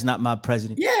 That's not my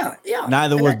president. Yeah.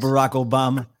 Neither was Barack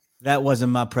Obama. That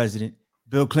wasn't my president.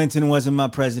 Bill Clinton wasn't my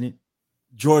president.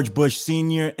 George Bush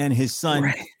Sr. and his son,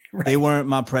 right. They weren't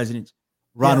my presidents.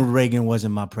 Ronald Reagan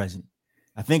wasn't my president.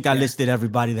 I think I listed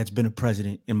everybody that's been a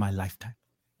president in my lifetime.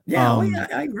 Yeah,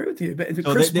 I agree with you. But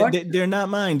so they're not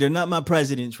mine. They're not my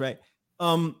presidents, right?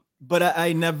 But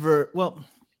I never. Well,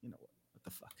 what the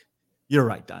fuck? You're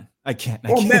right, Don. I can't.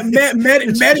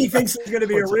 Mehdi thinks there's going to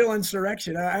be a real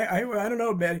insurrection. I don't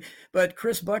know, Mehdi. But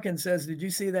Chris Buchan says, did you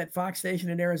see that Fox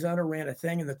station in Arizona ran a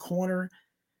thing in the corner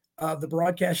of the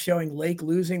broadcast showing Lake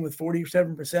losing with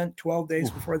 47% 12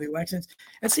 days before the elections?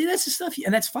 And see, that's the stuff,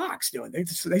 and that's Fox doing.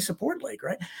 They support Lake,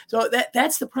 right? So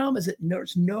that's the problem, is that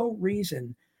there's no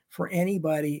reason for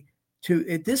anybody to,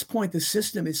 at this point, the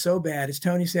system is so bad. As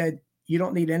Tony said, you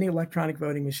don't need any electronic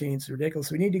voting machines. It's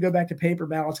ridiculous. We need to go back to paper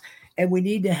ballots, and we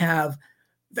need to have,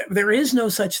 there is no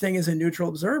such thing as a neutral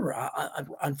observer,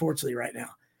 unfortunately, right now.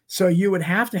 So you would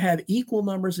have to have equal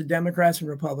numbers of Democrats and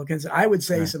Republicans. I would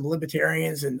say some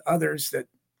libertarians and others, that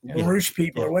LaRouche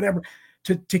people or whatever,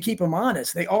 to keep them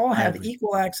honest. They all have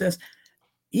equal access,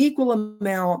 equal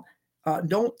amount.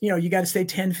 You got to stay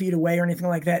 10 feet away or anything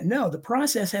like that. No, the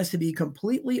process has to be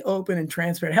completely open and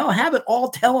transparent. Hell, have it all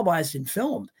televised and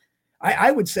filmed.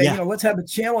 I would say, let's have a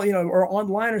channel, or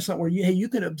online or something where you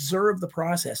can observe the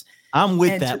process. I'm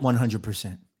with that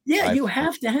 100%. Yeah, you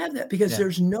have to have that, because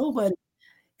there's nobody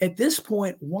at this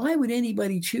point. Why would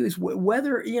anybody choose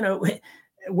whether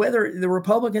the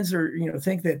Republicans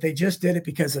think that they just did it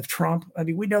because of Trump? I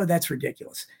mean, we know that's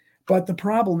ridiculous. But the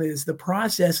problem is the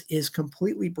process is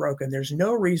completely broken. There's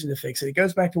no reason to fix it. It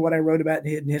goes back to what I wrote about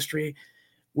in Hidden History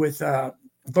with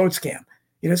vote scam.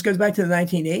 This goes back to the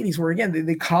 1980s, where, again,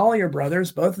 the Collier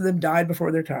brothers, both of them died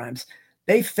before their times.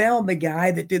 They found the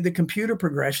guy that did the computer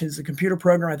progressions, the computer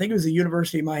program. I think it was the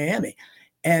University of Miami.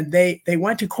 And they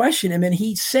went to question him, and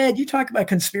he said, you talk about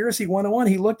conspiracy 101.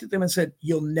 He looked at them and said,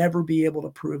 you'll never be able to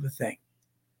prove a thing.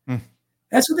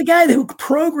 That's what the guy who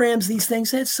programs these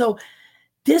things said. So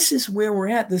this is where we're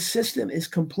at. The system is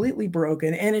completely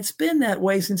broken, and it's been that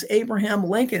way since Abraham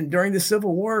Lincoln during the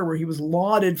Civil War, where he was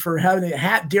lauded for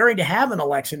daring to have an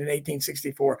election in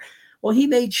 1864. Well, he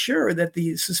made sure that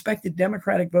the suspected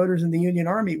Democratic voters in the Union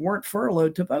Army weren't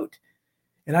furloughed to vote.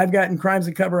 And I've gotten Crimes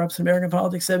and Cover-Ups in American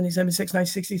Politics, 1776,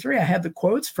 1963. I have the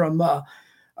quotes from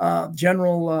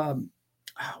General, what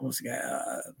was the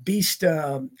guy? Beast,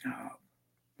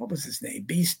 what was his name?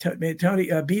 Beast,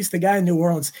 Tony, Beast, the guy in New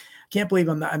Orleans. Can't believe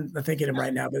I'm thinking of him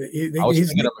right now, but I was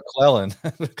thinking of McClellan.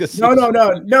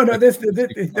 No.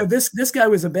 This guy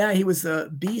was he was a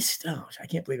beast. Oh, I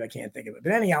can't believe I can't think of it.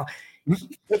 But anyhow,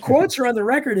 the quotes are on the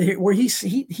record where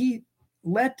he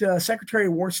let Secretary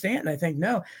of War Stanton, I think,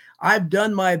 know, I've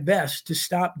done my best to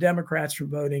stop Democrats from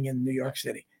voting in New York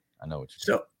City. I know what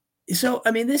you're saying. So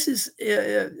I mean, this is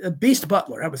Beast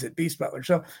Butler. That was it, Beast Butler.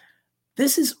 So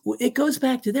it goes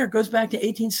back to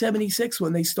 1876,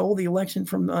 when they stole the election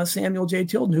from Samuel J.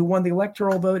 Tilden, who won the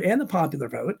electoral vote and the popular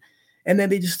vote. And then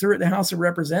they just threw it in the House of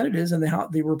Representatives, and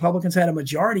the Republicans had a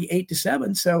majority,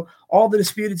 8-7. So all the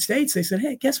disputed states, they said,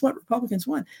 hey, guess what? Republicans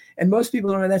won. And most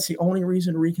people don't know that's the only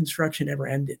reason Reconstruction ever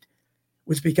ended.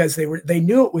 was because they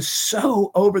knew it was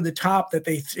so over the top that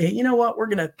they, you know what, we're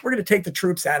gonna take the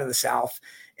troops out of the South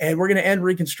and we're gonna end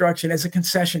Reconstruction as a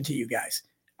concession to you guys.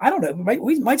 I don't know.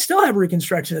 We might still have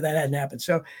Reconstruction if that hadn't happened.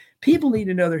 So people need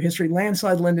to know their history.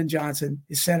 Landslide Lyndon Johnson,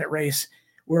 his Senate race,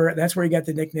 that's where he got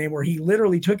the nickname, where he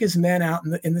literally took his men out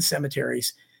in the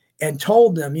cemeteries and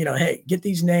told them, hey, get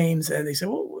these names. And they said,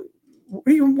 well, what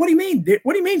do you mean?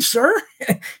 What do you mean, sir?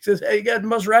 He says, hey, you got the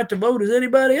most right to vote as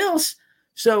anybody else.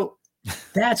 So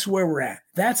that's where we're at.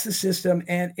 That's the system.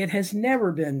 And it's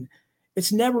never been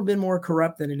more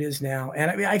corrupt than it is now.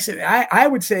 And I mean, I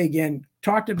would say again,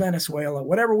 talk to Venezuela,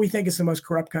 whatever we think is the most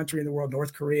corrupt country in the world,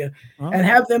 North Korea, and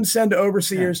have them send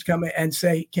overseers to come and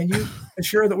say, can you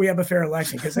assure that we have a fair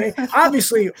election? Because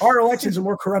obviously our elections are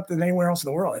more corrupt than anywhere else in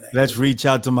the world, I think. Let's reach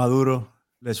out to Maduro.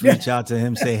 Let's reach out to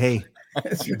him, say, hey,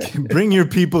 bring your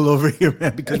people over here,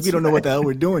 man, because we don't know what the hell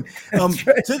we're doing.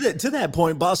 To that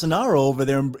point, Bolsonaro over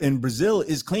there in Brazil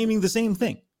is claiming the same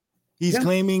thing. He's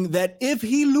claiming that if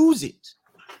he loses,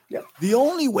 the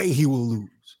only way he will lose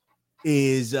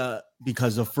is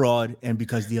because of fraud and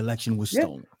because the election was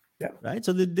stolen. Right.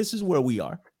 So this is where we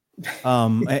are.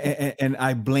 And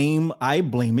I blame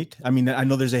it. I mean, I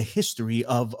know there's a history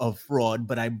of fraud,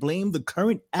 but I blame the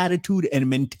current attitude and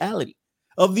mentality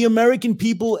of the American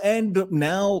people and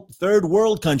now third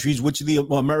world countries, which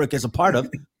America is a part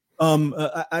of.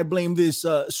 I blame this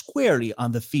squarely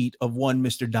on the feet of one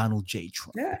Mr. Donald J.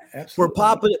 Trump for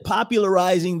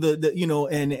popularizing the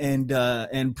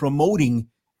and promoting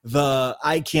the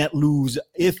I can't lose.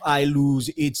 If I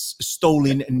lose, it's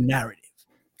stolen narrative.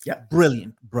 Yeah,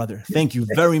 brilliant, brother. Thank you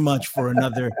very much for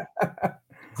another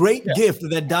great gift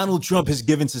that Donald Trump has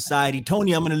given society.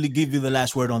 Tony, I'm going to give you the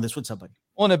last word on this. What's up, buddy?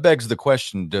 Well, and it begs the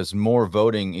question: does more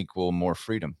voting equal more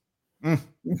freedom?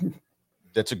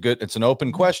 It's an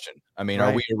open question. I mean,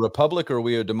 Are we a republic or are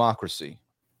we a democracy?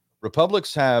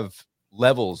 Republics have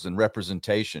levels and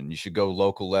representation. You should go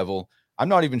local level. I'm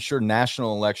not even sure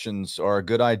national elections are a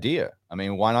good idea. I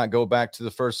mean, why not go back to the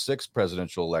first 6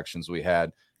 presidential elections we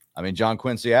had? I mean, John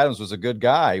Quincy Adams was a good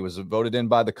guy. He was voted in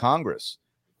by the Congress.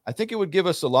 I think it would give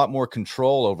us a lot more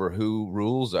control over who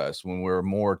rules us when we're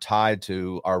more tied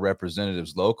to our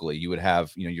representatives locally. You would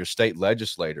have, your state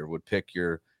legislator would pick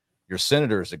your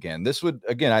senators again. This would,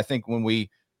 again, I think when we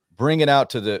bring it out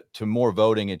to more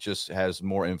voting, it just has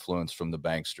more influence from the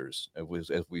banksters.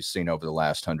 As we've seen over the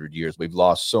last 100 years, we've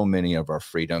lost so many of our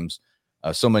freedoms.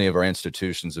 So many of our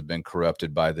institutions have been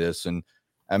corrupted by this. And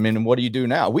I mean, what do you do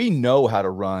now? We know how to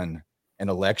run an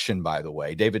election, by the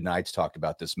way. David Knight's talked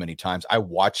about this many times. I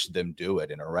watched them do it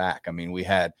in Iraq. I mean, we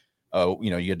had,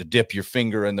 you had to dip your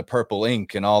finger in the purple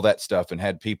ink and all that stuff and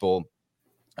had people,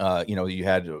 you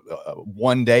had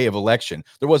 1 day of election.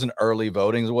 There wasn't early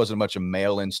voting. There wasn't much of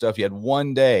mail-in stuff. You had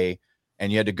 1 day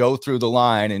and you had to go through the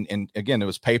line. And again, there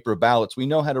was paper ballots. We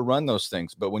know how to run those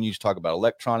things. But when you talk about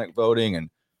electronic voting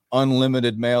and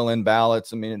unlimited mail-in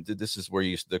ballots, I mean, this is where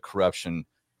the corruption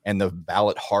and the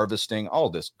ballot harvesting, all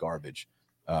this garbage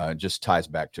just ties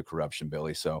back to corruption,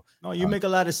 Billy. So no, you make a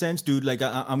lot of sense, dude. Like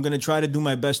I'm going to try to do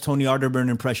my best Tony Arterburn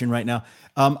impression right now.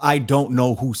 I don't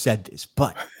know who said this,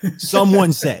 but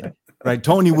someone said, right?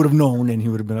 Tony would have known and he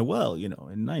would have been like, well, in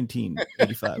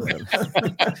 1985.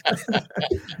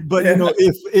 But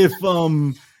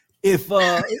if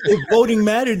voting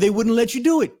mattered, they wouldn't let you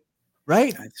do it.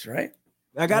 Right. That's right.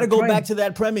 I got to go back to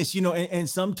that premise, and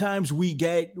sometimes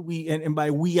and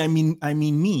by we, I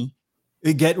mean me,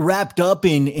 get wrapped up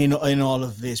in all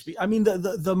of this. I mean,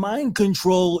 the mind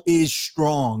control is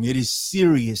strong. It is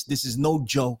serious. This is no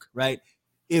joke, right?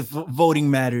 If voting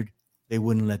mattered, they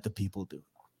wouldn't let the people do it.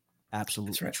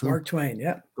 Absolutely. That's right. True. Mark Twain.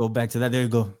 Yeah. Go back to that. There you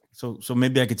go. So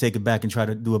maybe I could take it back and try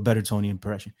to do a better Tony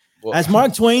impression. Well, as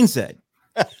Mark Twain said.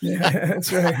 Yeah,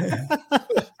 that's right.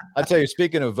 I tell you,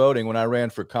 speaking of voting, when I ran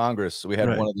for Congress, we had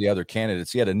one of the other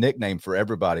candidates. He had a nickname for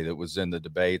everybody that was in the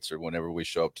debates or whenever we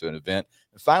show up to an event.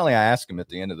 And finally, I asked him at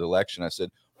the end of the election, I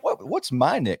said, what's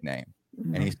my nickname?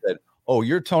 Mm-hmm. And he said, oh,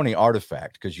 you're Tony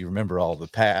Artifact because you remember all the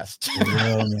past.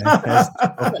 Yeah, man.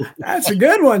 That's a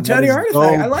good one, Tony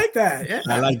Artifact. I like that. Yeah.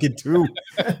 I like it too.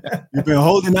 You've been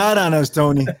holding out on us,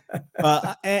 Tony.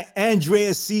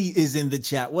 Andrea C is in the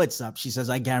chat. What's up? She says,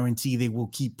 I guarantee they will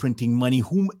keep printing money,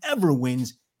 whomever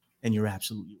wins. And you're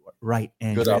absolutely right,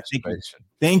 Andrea. Good observation.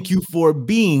 Thank you for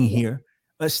being here.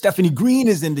 Stephanie Green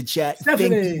is in the chat.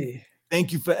 Stephanie.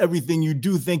 Thank you for everything you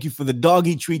do. Thank you for the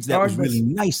doggy treats. That was really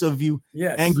nice of you.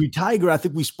 Yes. Angry Tiger. I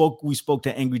think we spoke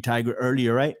to Angry Tiger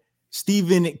earlier, right?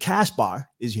 Stephen Kaspar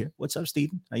is here. What's up,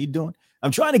 Stephen? How you doing? I'm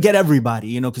trying to get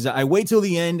everybody, because I wait till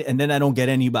the end and then I don't get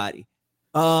anybody.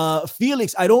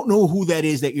 Felix, I don't know who that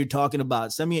is that you're talking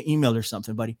about. Send me an email or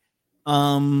something, buddy.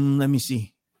 Let me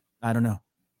see. I don't know.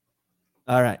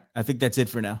 All right. I think that's it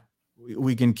for now.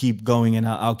 We can keep going and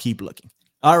I'll keep looking.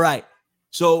 All right.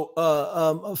 So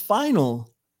a final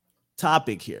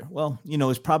topic here. Well,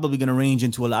 it's probably going to range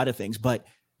into a lot of things, but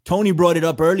Tony brought it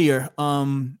up earlier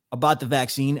about the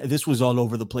vaccine. This was all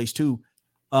over the place too.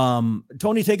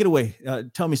 Tony, take it away.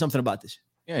 Tell me something about this.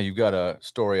 Yeah, you've got a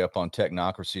story up on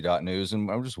technocracy.news, and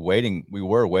I'm just waiting. We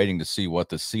were waiting to see what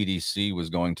the CDC was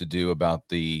going to do about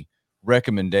the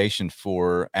recommendation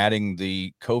for adding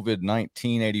the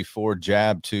COVID-19 84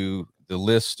 jab to the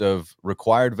list of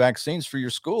required vaccines for your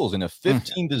schools in a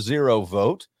 15-0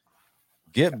 vote.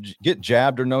 Get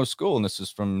jabbed or no school. And this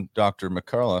is from Dr.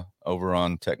 McCullough over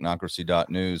on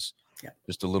technocracy.news. Yeah.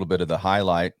 Just a little bit of the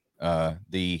highlight.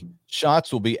 The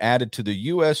shots will be added to the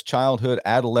U.S. childhood,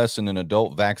 adolescent, and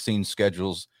adult vaccine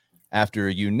schedules after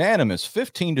a unanimous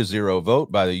 15-0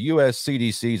 vote by the U.S.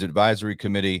 CDC's Advisory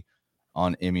Committee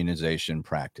on Immunization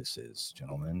Practices,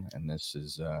 gentlemen. And this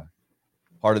is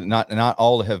part of not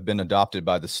all have been adopted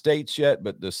by the states yet,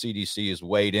 but the CDC has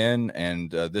weighed in,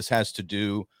 and this has to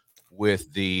do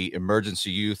with the emergency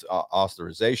use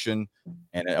authorization.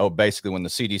 And basically when the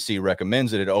CDC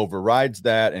recommends it, it overrides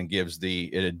that and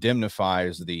it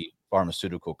indemnifies the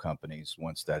pharmaceutical companies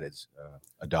once that is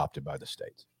adopted by the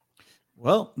states.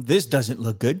 Well, this doesn't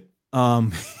look good.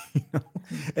 And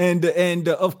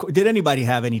of course, did anybody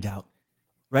have any doubt?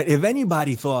 Right? If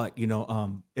anybody thought,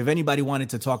 if anybody wanted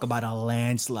to talk about a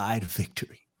landslide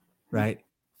victory, right?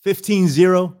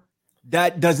 15-0,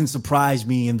 that doesn't surprise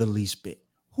me in the least bit.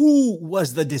 Who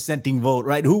was the dissenting vote,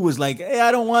 right? Who was like, hey,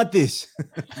 I don't want this.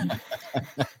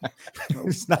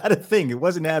 It's not a thing. It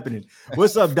wasn't happening.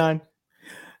 What's up, Don?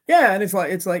 Yeah. And it's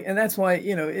like, and that's why,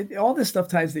 all this stuff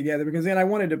ties together, because then I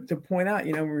wanted to point out,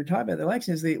 when we were talking about the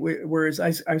elections, whereas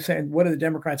I was saying, what are the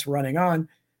Democrats running on?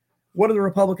 What are the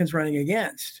Republicans running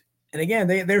against? And again,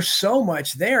 there's so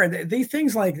much there. They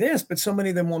things like this, but so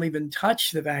many of them won't even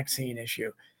touch the vaccine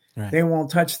issue. Right. They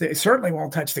certainly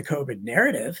won't touch the COVID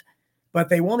narrative, but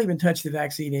they won't even touch the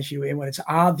vaccine issue. And when it's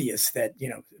obvious that,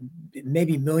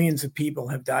 maybe millions of people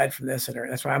have died from this. And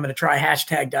that's why I'm going to try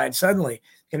 #died suddenly.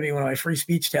 It's going to be one of my free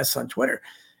speech tests on Twitter,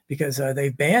 because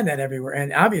they've banned that everywhere.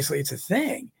 And obviously it's a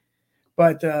thing.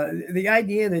 But the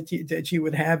idea that you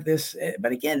would have this,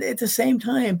 but again, at the same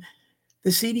time, the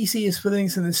CDC is putting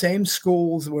this in the same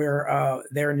schools where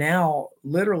they're now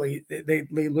literally, they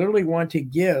literally want to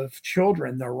give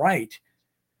children the right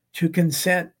to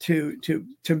consent to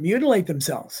mutilate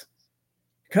themselves,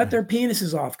 cut their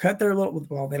penises off, cut their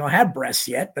well, they don't have breasts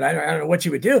yet, but I don't know what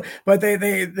you would do, but they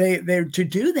to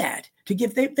do that, to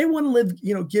give, they want to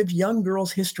live, give young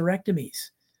girls hysterectomies.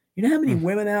 You know how many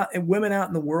women out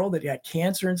in the world that got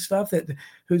cancer and stuff,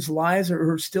 whose lives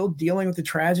are still dealing with the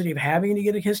tragedy of having to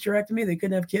get a hysterectomy? They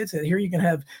couldn't have kids. And here you can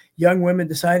have young women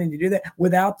deciding to do that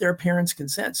without their parents'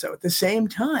 consent. So at the same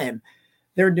time,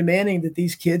 they're demanding that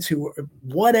these kids who,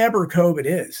 whatever COVID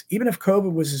is, even if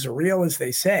COVID was as real as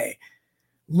they say,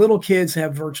 little kids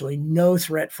have virtually no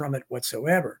threat from it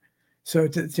whatsoever. So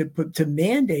to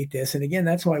mandate this, and again,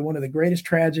 that's why one of the greatest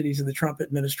tragedies of the Trump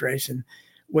administration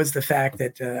was the fact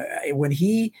that when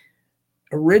he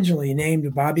originally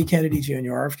named Bobby Kennedy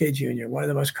Jr., RFK Jr., one of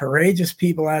the most courageous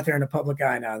people out there in the public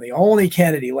eye now, the only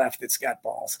Kennedy left that's got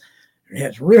balls, he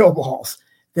has real balls,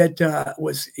 that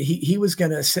he was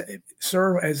going to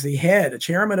serve as the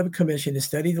chairman of a commission to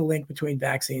study the link between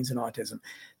vaccines and autism.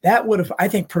 That would have, I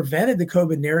think, prevented the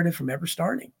COVID narrative from ever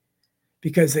starting,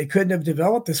 because they couldn't have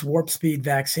developed this warp speed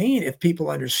vaccine if people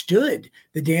understood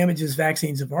the damages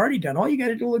vaccines have already done. All you got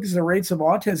to do look is the rates of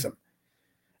autism.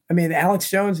 I mean, Alex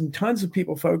Jones and tons of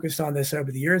people focused on this over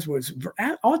the years was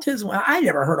autism. I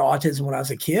never heard of autism when I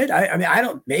was a kid.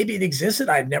 Maybe it existed.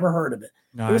 I'd never heard of it.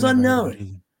 No, it was unknown.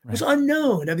 Right. It was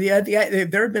unknown. I mean,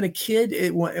 there had been a kid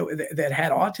that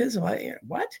had autism.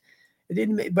 What? It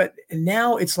didn't. But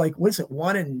now it's like, what is it?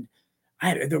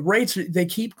 The rates, they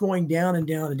keep going down and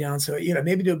down and down. So,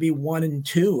 maybe there'll be 1 and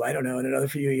 2. I don't know, in another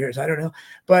few years. I don't know.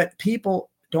 But people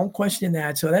don't question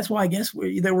that. So that's why I guess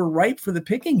they were ripe for the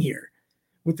picking here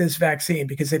with this vaccine,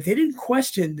 because if they didn't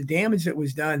question the damage that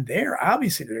was done there,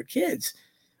 obviously to their kids,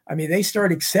 I mean, they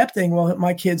start accepting, well,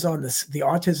 my kid's on the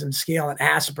autism scale and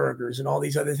Asperger's and all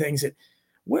these other things.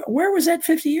 Where was that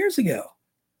 50 years ago?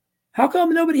 How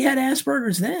come nobody had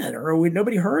Asperger's then? Or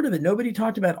nobody heard of it? Nobody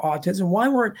talked about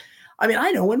autism.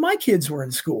 I know when my kids were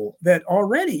in school that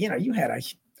already, you had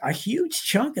a huge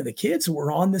chunk of the kids who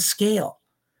were on the scale,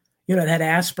 that had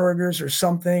Asperger's or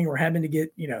something, or having to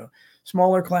get,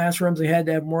 smaller classrooms. They had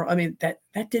to have more. I mean, that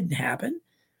didn't happen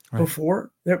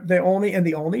before. The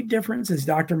only difference, as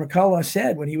Dr. McCullough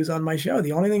said when he was on my show,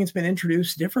 the only thing that's been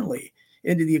introduced differently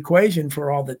into the equation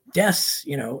for all the deaths,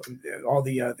 all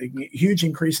the huge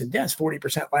increase in deaths,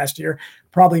 40% last year,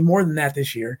 probably more than that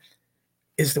this year,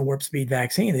 is the warp speed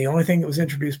vaccine. The only thing that was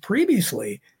introduced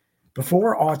previously,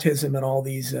 before autism and all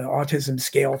these autism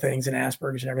scale things and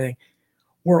Asperger's and everything,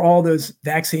 were all those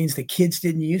vaccines that kids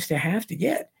didn't used to have to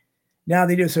get. Now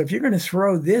they do. So if you're going to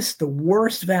throw this, the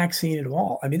worst vaccine of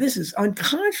all, I mean, this is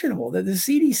unconscionable that the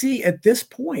CDC at this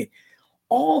point,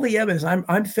 all the evidence,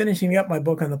 I'm finishing up my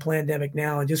book on the pandemic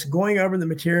now and just going over the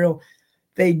material.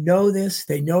 They know this.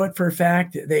 They know it for a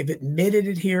fact. They've admitted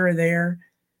it here and there.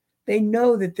 They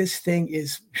know that this thing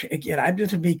is, again, I'm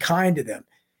just to be kind to them,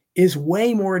 is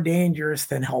way more dangerous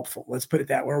than helpful. Let's put it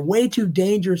that way. Way too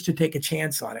dangerous to take a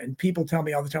chance on it. And people tell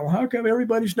me all the time, well, how come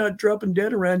everybody's not dropping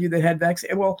dead around you that had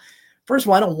vaccine? Well, first of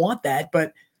all, I don't want that.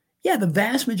 But yeah, the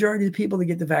vast majority of the people that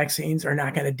get the vaccines are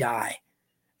not going to die.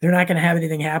 They're not going to have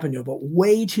anything happen to them, but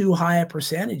way too high a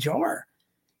percentage are.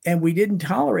 And we didn't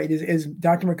tolerate, as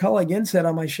Dr. McCullough again said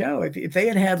on my show, if they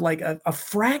had like a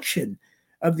fraction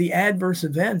of the adverse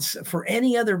events for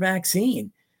any other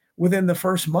vaccine within the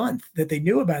first month that they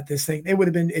knew about this thing, they would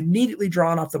have been immediately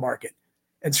drawn off the market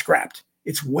and scrapped.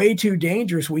 It's way too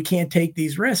dangerous. We can't take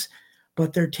these risks,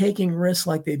 but they're taking risks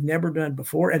like they've never done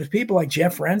before. And if people like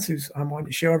Jeff Renz, who's I'm on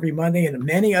the show every Monday, and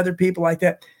many other people like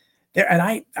that, and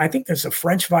I think there's a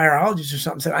French virologist or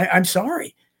something said, I'm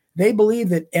sorry. They believe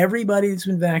that everybody that's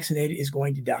been vaccinated is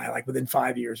going to die, like within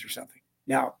 5 years or something.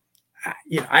 Now,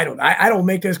 I don't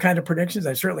make those kind of predictions.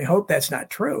 I certainly hope that's not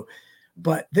true,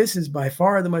 but this is by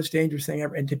far the most dangerous thing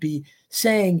ever. And to be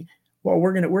saying, well,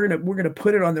 we're gonna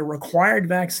put it on the required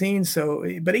vaccine. So,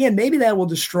 but again, maybe that will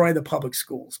destroy the public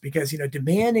schools because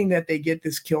demanding that they get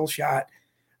this kill shot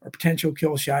or potential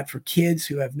kill shot for kids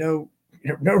who have no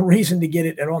reason to get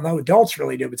it at all. No adults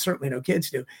really do, but certainly no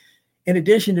kids do. In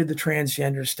addition to the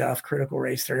transgender stuff, critical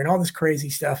race theory, and all this crazy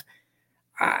stuff,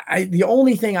 the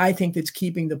only thing I think that's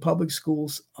keeping the public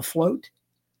schools afloat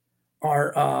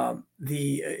are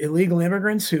the illegal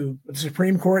immigrants who the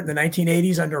Supreme Court in the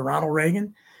 1980s under Ronald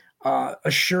Reagan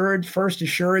assured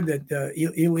that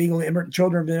the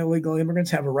children of illegal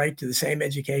immigrants have a right to the same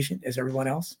education as everyone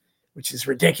else, which is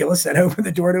ridiculous. That opened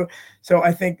the door to it. So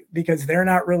I think because they're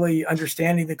not really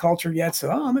understanding the culture yet, so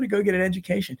I'm going to go get an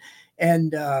education.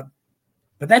 And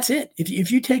but that's it.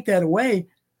 If you take that away,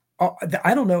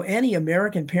 I don't know any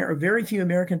American parent, or very few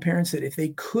American parents that if they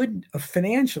could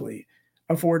financially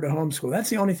afford to homeschool, that's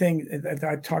the only thing that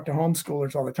I talk to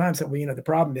homeschoolers all the time. So, the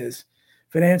problem is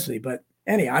financially. But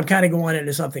anyhow, I'm kind of going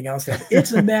into something else.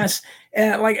 It's a mess.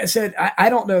 And like I said,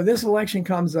 I don't know. This election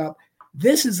comes up.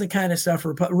 This is the kind of stuff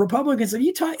Republicans.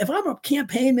 If I'm a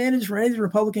campaign manager for any of the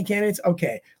Republican candidates,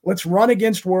 okay, let's run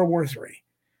against World War III.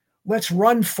 Let's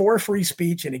run for free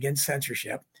speech and against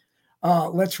censorship.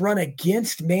 Let's run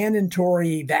against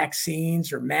mandatory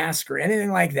vaccines or masks or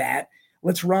anything like that.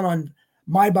 Let's run on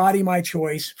my body, my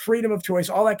choice, freedom of choice,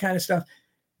 all that kind of stuff.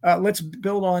 Let's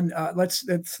build on. Let's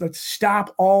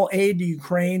stop all aid to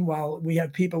Ukraine while we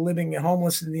have people living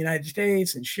homeless in the United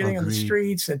States and shitting on the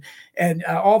streets and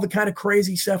all the kind of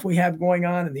crazy stuff we have going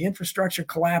on and the infrastructure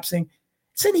collapsing.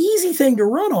 It's an easy thing to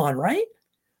run on, right?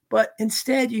 But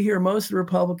instead, you hear most of the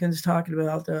Republicans talking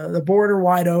about the border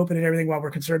wide open and everything while we're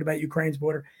concerned about Ukraine's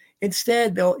border.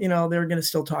 Instead, they're going to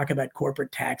still talk about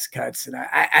corporate tax cuts and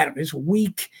I don't know, there's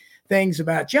weak things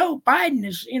about Joe Biden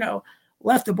is,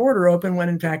 left the border open when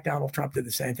in fact Donald Trump did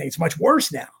the same thing. It's much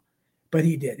worse now, but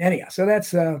he did. Anyhow, so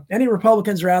that's any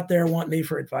Republicans are out there want me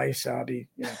for advice. I'll be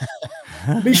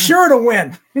be sure to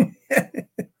win.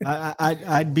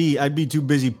 I'd be too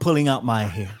busy pulling out my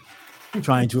hair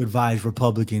trying to advise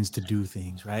Republicans to do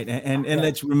things right. And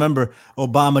let's remember,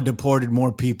 Obama deported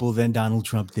more people than Donald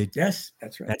Trump did. Yes,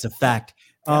 that's right. That's a fact.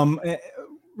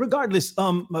 Regardless,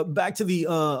 back to the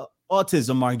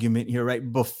autism argument here,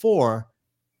 right? Before,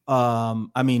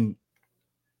 putting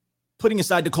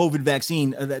aside the COVID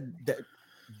vaccine,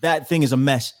 that thing is a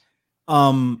mess.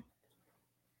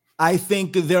 I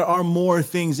think there are more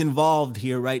things involved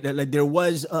here, right? Like there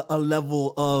was a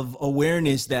level of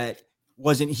awareness that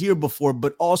wasn't here before,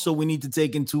 but also we need to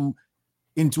take into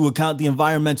account the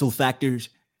environmental factors,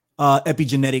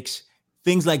 epigenetics,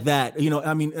 things like that.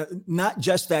 Not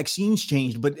just vaccines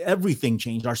changed, but everything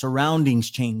changed. Our surroundings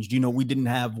changed. We didn't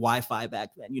have Wi-Fi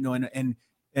back then,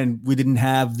 and we didn't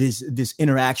have this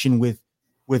interaction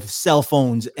with cell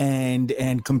phones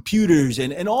and computers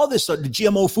and all this stuff, the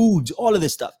GMO foods, all of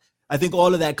this stuff. I think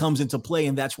all of that comes into play,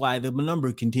 and that's why the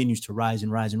number continues to rise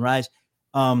and rise and rise.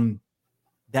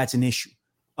 That's an issue.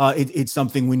 It's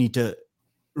something we need to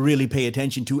really pay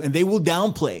attention to, and they will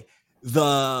downplay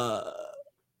the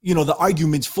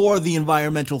arguments for the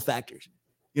environmental factors.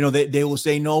 they will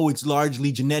say, no, it's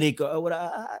largely genetic. What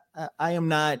I am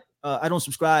not, I don't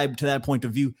subscribe to that point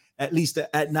of view, at least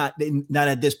not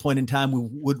at this point in time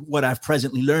with what I've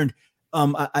presently learned.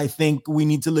 I think we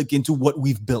need to look into what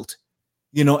we've built,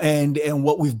 and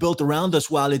what we've built around us.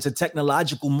 While it's a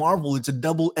technological marvel, it's a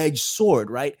double-edged sword,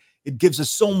 right? It gives us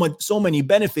so many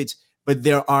benefits, but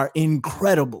there are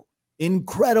incredible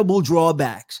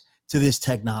drawbacks to this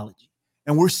technology.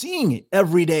 And we're seeing it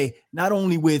every day, not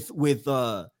only with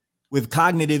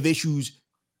cognitive issues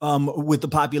with the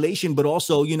population, but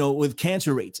also, with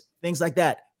cancer rates, things like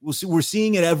that. We're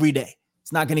seeing it every day.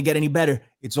 It's not going to get any better.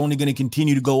 It's only going to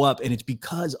continue to go up. And it's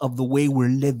because of the way we're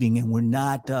living. And we're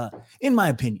not, in my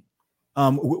opinion,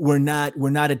 we're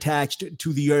not attached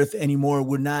to the earth anymore.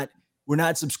 We're not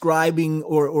subscribing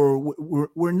or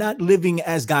we're not living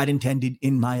as God intended,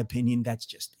 in my opinion. That's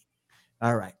just it.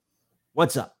 All right.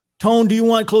 What's up? Tone, do you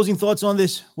want closing thoughts on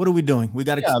this? What are we doing? We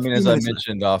got to. Yeah, as I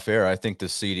mentioned off air, I think the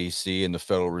CDC and the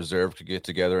Federal Reserve could get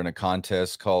together in a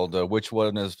contest called which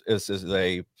one is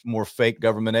a more fake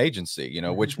government agency?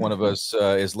 Which one of us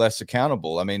is less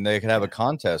accountable? They could have a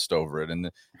contest over it. And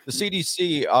the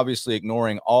CDC obviously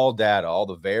ignoring all data, all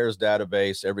the VAERS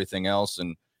database, everything else.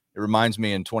 And it reminds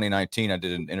me, in 2019, I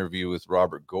did an interview with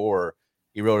Robert Gore.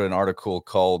 He wrote an article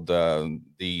called the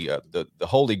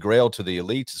Holy Grail to the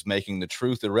elites is making the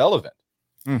truth irrelevant.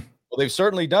 Well, they've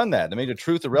certainly done that. They made the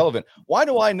truth irrelevant. Why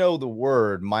do I know the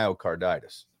word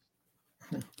myocarditis?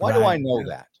 Why do I know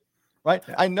that? Right?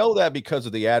 I know that because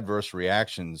of the adverse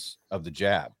reactions of the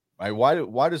jab. Right?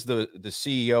 Why does the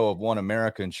CEO of One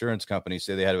America Insurance Company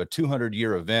say they had a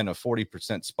 200-year event, a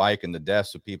 40% spike in the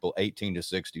deaths of people 18 to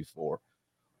 64?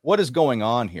 What is going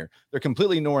on here? They're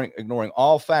completely ignoring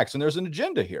all facts, and there's an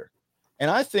agenda here.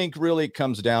 And I think really it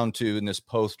comes down to, in this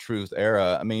post-truth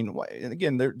era,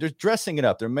 again, they're dressing it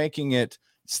up. They're making it,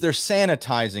 they're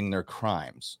sanitizing their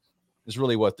crimes is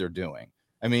really what they're doing.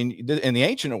 In the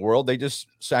ancient world, they just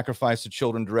sacrificed the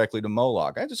children directly to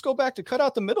Moloch. I just go back to cut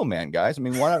out the middleman, guys.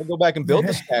 Why not go back and build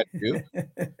the statue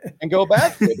and go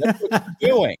back to it? That's what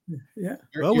you're doing. Yeah.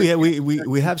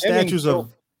 We have statues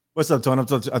of. What's up, Tony? I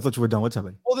thought you were done. What's up,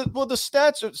 buddy? Well, the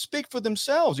stats speak for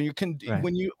themselves. You can, right.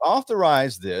 When you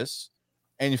authorize this,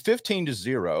 and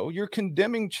 15-0, you're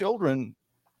condemning children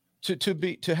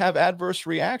to have adverse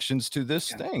reactions to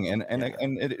this thing, and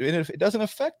it doesn't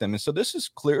affect them. And so this is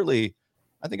clearly,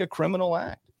 I think, a criminal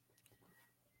act.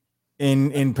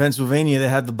 In Pennsylvania, they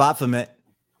have the Baphomet.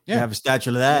 You have a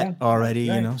statue of that already,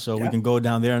 so we can go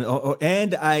down there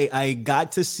and I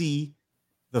got to see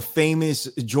the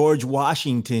famous George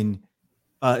Washington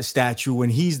statue when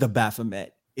he's the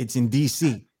Baphomet. It's in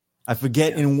DC. I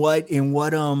forget in what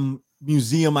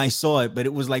museum I saw it, but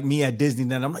it was like me at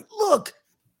Disneyland. I'm like, look,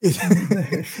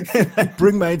 and I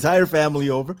bring my entire family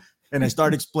over and I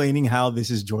start explaining how this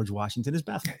is George Washington as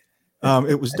Baphomet.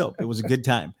 It was dope. It was a good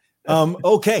time.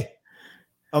 Okay.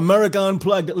 America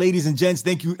Unplugged, ladies and gents.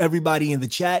 Thank you, everybody in the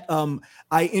chat.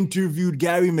 I interviewed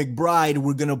Gary McBride.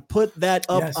 We're going to put that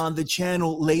up on the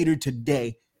channel later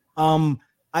today.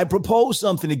 I proposed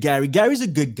something to Gary. Gary's a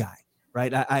good guy,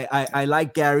 right? I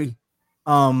like Gary.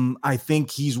 I think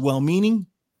he's well-meaning.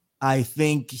 I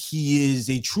think he is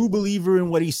a true believer in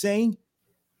what he's saying,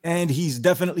 and he's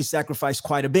definitely sacrificed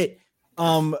quite a bit.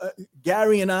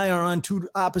 Gary and I are on two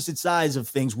opposite sides of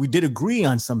things. We did agree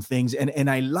on some things, and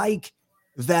I like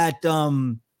that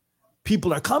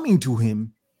people are coming to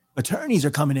him, attorneys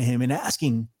are coming to him and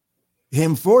asking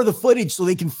him for the footage so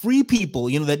they can free people,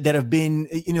 that have been,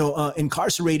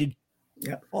 incarcerated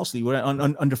falsely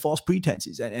under false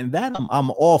pretenses. And that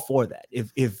I'm all for that.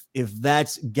 If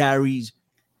that's Gary's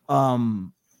goal,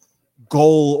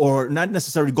 or not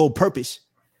necessarily goal, purpose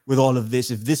with all of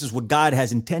this, if this is what God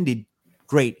has intended,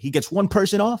 great. He gets one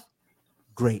person off,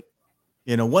 great.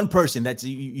 One person, that's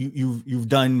you've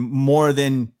done more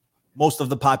than most of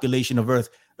the population of Earth,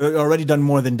 already done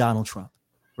more than Donald Trump,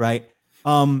 right?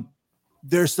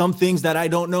 There's some things that I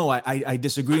don't know. I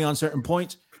disagree on certain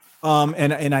points,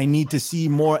 and I need to see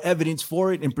more evidence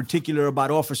for it, in particular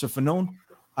about Officer Fanone.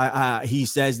 He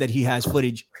says that he has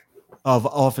footage of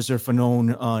Officer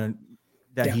Fanone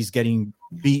he's getting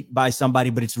beat by somebody,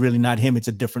 but it's really not him. It's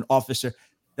a different officer.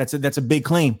 That's a big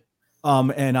claim.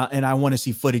 And I want to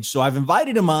see footage. So I've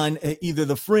invited him on either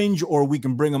the Fringe, or we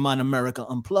can bring him on America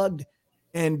Unplugged,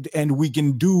 and we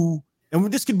can do,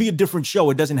 and this could be a different show.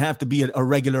 It doesn't have to be a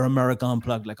regular America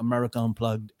Unplugged, like America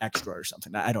Unplugged Extra or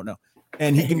something. I don't know.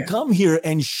 And he can come here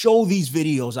and show these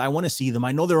videos. I want to see them.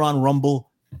 I know they're on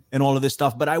Rumble and all of this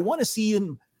stuff, but I want to see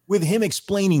them with him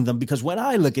explaining them, because when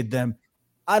I look at them,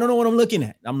 I don't know what I'm looking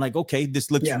at. I'm like, okay, this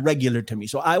looks regular to me.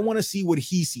 So I want to see what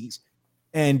he sees.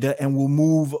 and we'll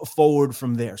move forward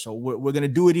from there. So we're going to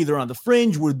do it either on the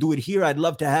Fringe. We'll do it here. I'd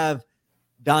love to have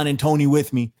Don and Tony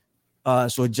with me.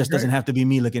 So it just doesn't have to be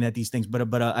me looking at these things, but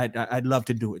I'd love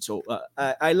to do it. So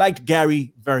I liked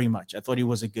Gary very much. I thought he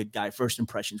was a good guy. First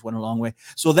impressions went a long way.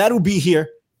 So that'll be here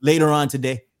later on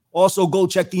today. Also, go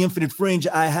check the Infinite Fringe.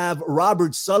 I have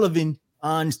Robert Sullivan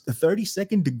on the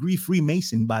 32nd Degree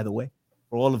Freemason, by the way,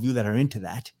 for all of you that are into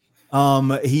that.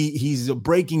 He's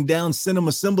breaking down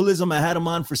cinema symbolism. I had him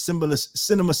on for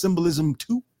cinema symbolism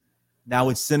 2. Now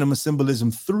it's cinema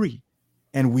symbolism 3.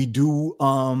 And we do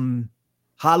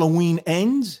Halloween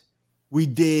Ends. We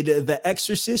did The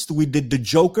Exorcist. We did The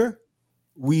Joker.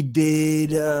 We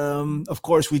did, of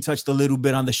course, we touched a little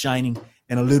bit on The Shining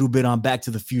and a little bit on Back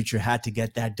to the Future. Had to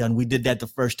get that done. We did that the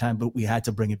first time, but we had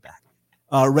to bring it back.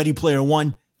 Ready Player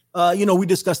One. We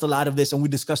discussed a lot of this, and we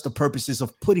discussed the purposes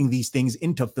of putting these things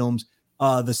into films,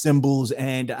 the symbols,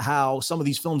 and how some of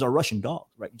these films are Russian dolls,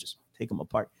 right? You just take them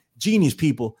apart. Genius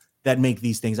people that make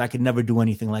these things. I could never do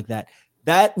anything like that.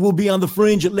 That will be on the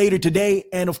Fringe later today.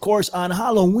 And of course, on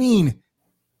Halloween,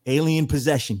 alien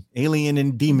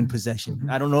and demon possession.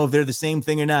 I don't know if they're the same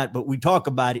thing or not, but we talk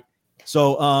about it.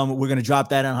 So we're going to drop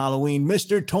that on Halloween.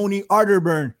 Mr. Tony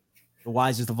Arterburn, the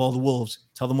wisest of all the wolves.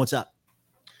 Tell them what's up.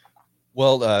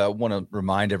 Well, I want to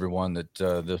remind everyone that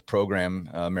the program,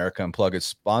 America Unplugged, is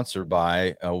sponsored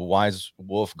by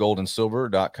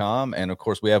WiseWolfGoldandSilver.com. And, of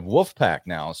course, we have Wolfpack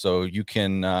now. So you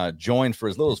can join for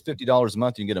as little as $50 a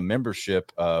month. You can get a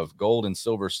membership of gold and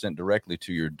silver sent directly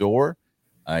to your door.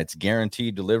 It's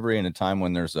guaranteed delivery in a time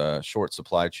when there's a short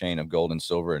supply chain of gold and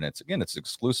silver. And it's an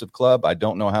exclusive club. I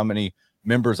don't know how many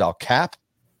members I'll cap,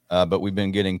 but we've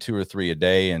been getting 2 or 3 a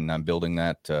day, and I'm building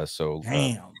that. So you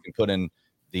can put in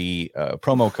the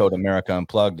promo code America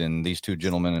Unplugged, and these 2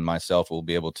 gentlemen and myself will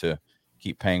be able to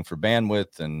keep paying for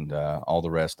bandwidth and all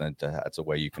the rest. And that's a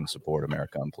way you can support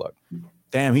America Unplugged.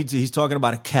 Damn, he's talking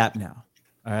about a cap now.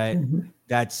 All right.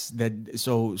 That's that.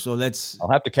 So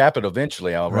I'll have to cap it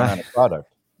eventually. I'll run out of product.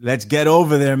 Let's get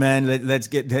over there, man. Let's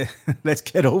get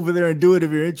over there and do it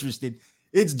if you're interested.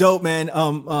 It's dope, man.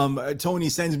 Tony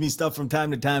sends me stuff from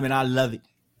time to time, and I love it.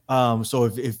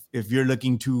 So if you're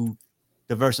looking to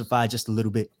diversify just a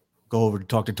little bit, go over to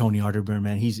talk to Tony Arterburn,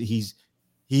 man.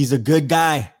 He's a good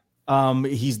guy.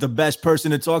 He's the best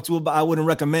person to talk to. But I wouldn't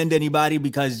recommend anybody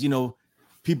because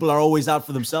people are always out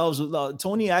for themselves.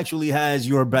 Tony actually has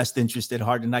your best interest at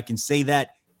heart, and I can say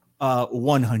that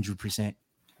 100%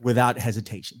 without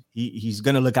hesitation. He's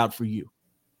gonna look out for you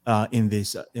in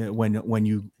this when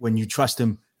you trust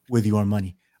him with your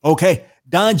money. Okay,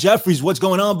 Don Jeffries, what's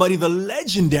going on, buddy? The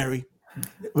legendary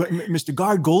Mr.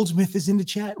 Guard Goldsmith is in the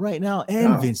chat right now,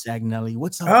 and Vince Agnelli.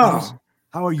 What's up, guys?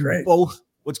 How are you both?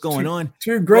 What's going on?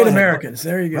 2 great Americans.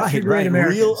 There you go. Right, 2 great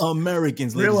Americans. Real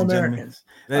Americans, ladies and gentlemen.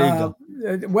 There you go.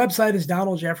 The website is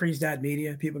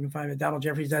DonaldJeffries.media. People can find it at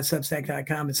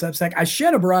DonaldJeffries.substack.com and Substack. I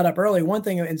should have brought up early one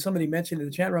thing, and somebody mentioned in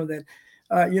the chat room that,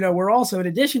 we're also, in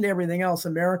addition to everything else,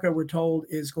 America, we're told,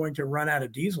 is going to run out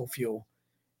of diesel fuel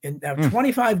in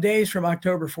 25 days from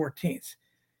October 14th,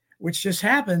 which just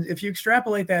happened. If you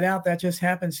extrapolate that out, that just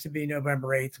happens to be November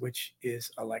 8th, which is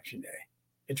Election Day.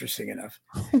 Interesting enough.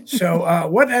 So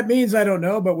what that means, I don't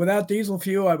know. But without diesel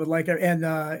fuel, I would like it. And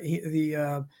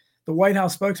the White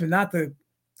House spokesman, not the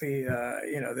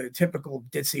typical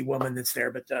ditzy woman that's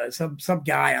there, but some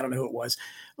guy, I don't know who it was.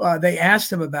 They asked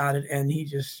him about it, and he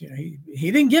just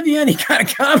he didn't give you any kind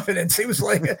of confidence. He was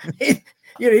like he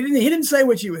didn't say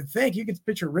what you would think. You could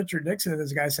picture Richard Nixon and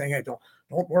this guy saying, "Hey, don't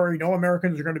worry, no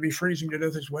Americans are going to be freezing to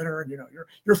death this winter, and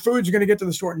your food's going to get to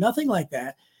the store." Nothing like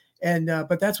that. And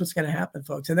but that's what's going to happen,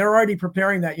 folks. And they're already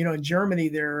preparing that. In Germany,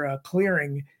 they're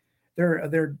clearing,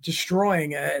 they're destroying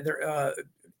their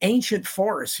ancient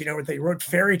forests. What they wrote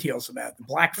fairy tales about, the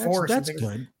Black Forest. That's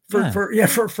good.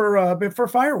 For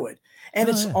firewood, and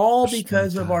it's all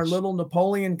because of our little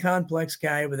Napoleon complex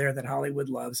guy over there that Hollywood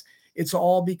loves. It's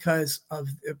all because of,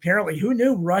 apparently, who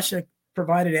knew Russia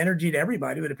provided energy to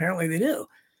everybody, but apparently they do,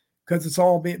 because it's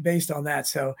all based on that.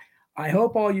 So I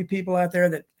hope all you people out there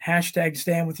that hashtag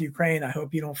stand with Ukraine, I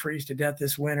hope you don't freeze to death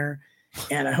this winter.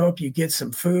 And I hope you get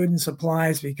some food and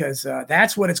supplies, because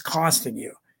that's what it's costing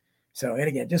you. So, and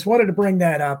again, just wanted to bring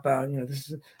that up.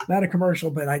 This is not a commercial,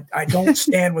 but I don't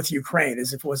stand with Ukraine,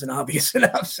 as if it wasn't obvious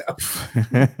enough. So,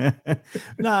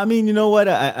 no, I mean, you know what?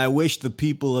 I wish the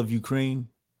people of Ukraine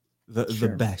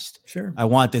the best. Sure. I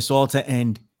want this all to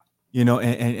end,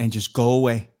 and just go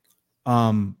away.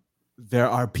 There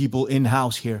are people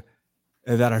in-house here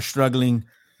that are struggling.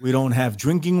 We don't have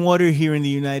drinking water here in the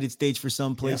United States for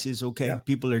some places. Okay. Yeah.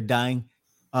 People are dying.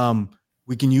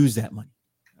 We can use that money.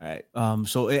 All right.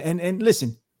 So, and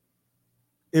listen,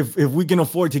 if we can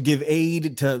afford to give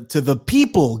aid to the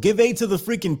people, give aid to the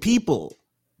freaking people,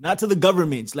 not to the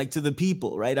governments, like to the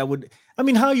people, right? I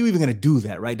mean, how are you even going to do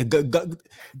that, right? The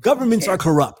governments are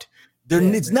corrupt.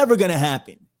 It's never going to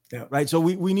happen, right? So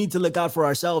we need to look out for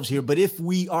ourselves here. But if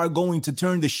we are going to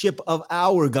turn the ship of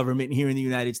our government here in the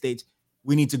United States,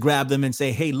 we need to grab them and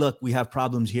say, hey, look, we have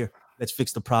problems here. Let's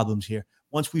fix the problems here.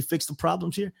 Once we fix the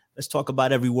problems here, let's talk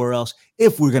about everywhere else.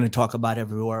 If we're going to talk about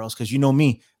everywhere else, because you know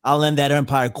me, I'll end that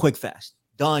empire quick, fast.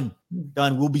 Done.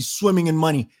 We'll be swimming in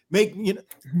money.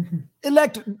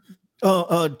 Elect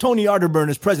Tony Arterburn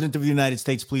as president of the United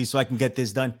States, please, so I can get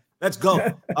this done. Let's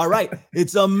go. All right.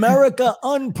 It's America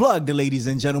Unplugged, ladies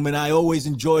and gentlemen. I always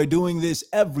enjoy doing this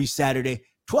every Saturday,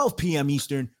 12 p.m.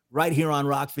 Eastern, right here on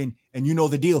Rockfin. And you know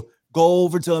the deal. Go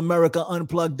over to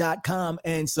AmericaUnplugged.com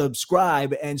and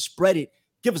subscribe and spread it.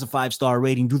 Give us a 5-star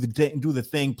rating. Do the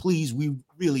thing, please. We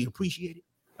really appreciate it.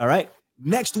 All right.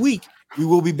 Next week, we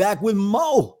will be back with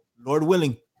Mo, Lord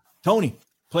willing. Tony,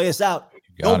 play us out.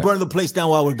 Don't burn the place down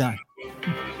while we're gone.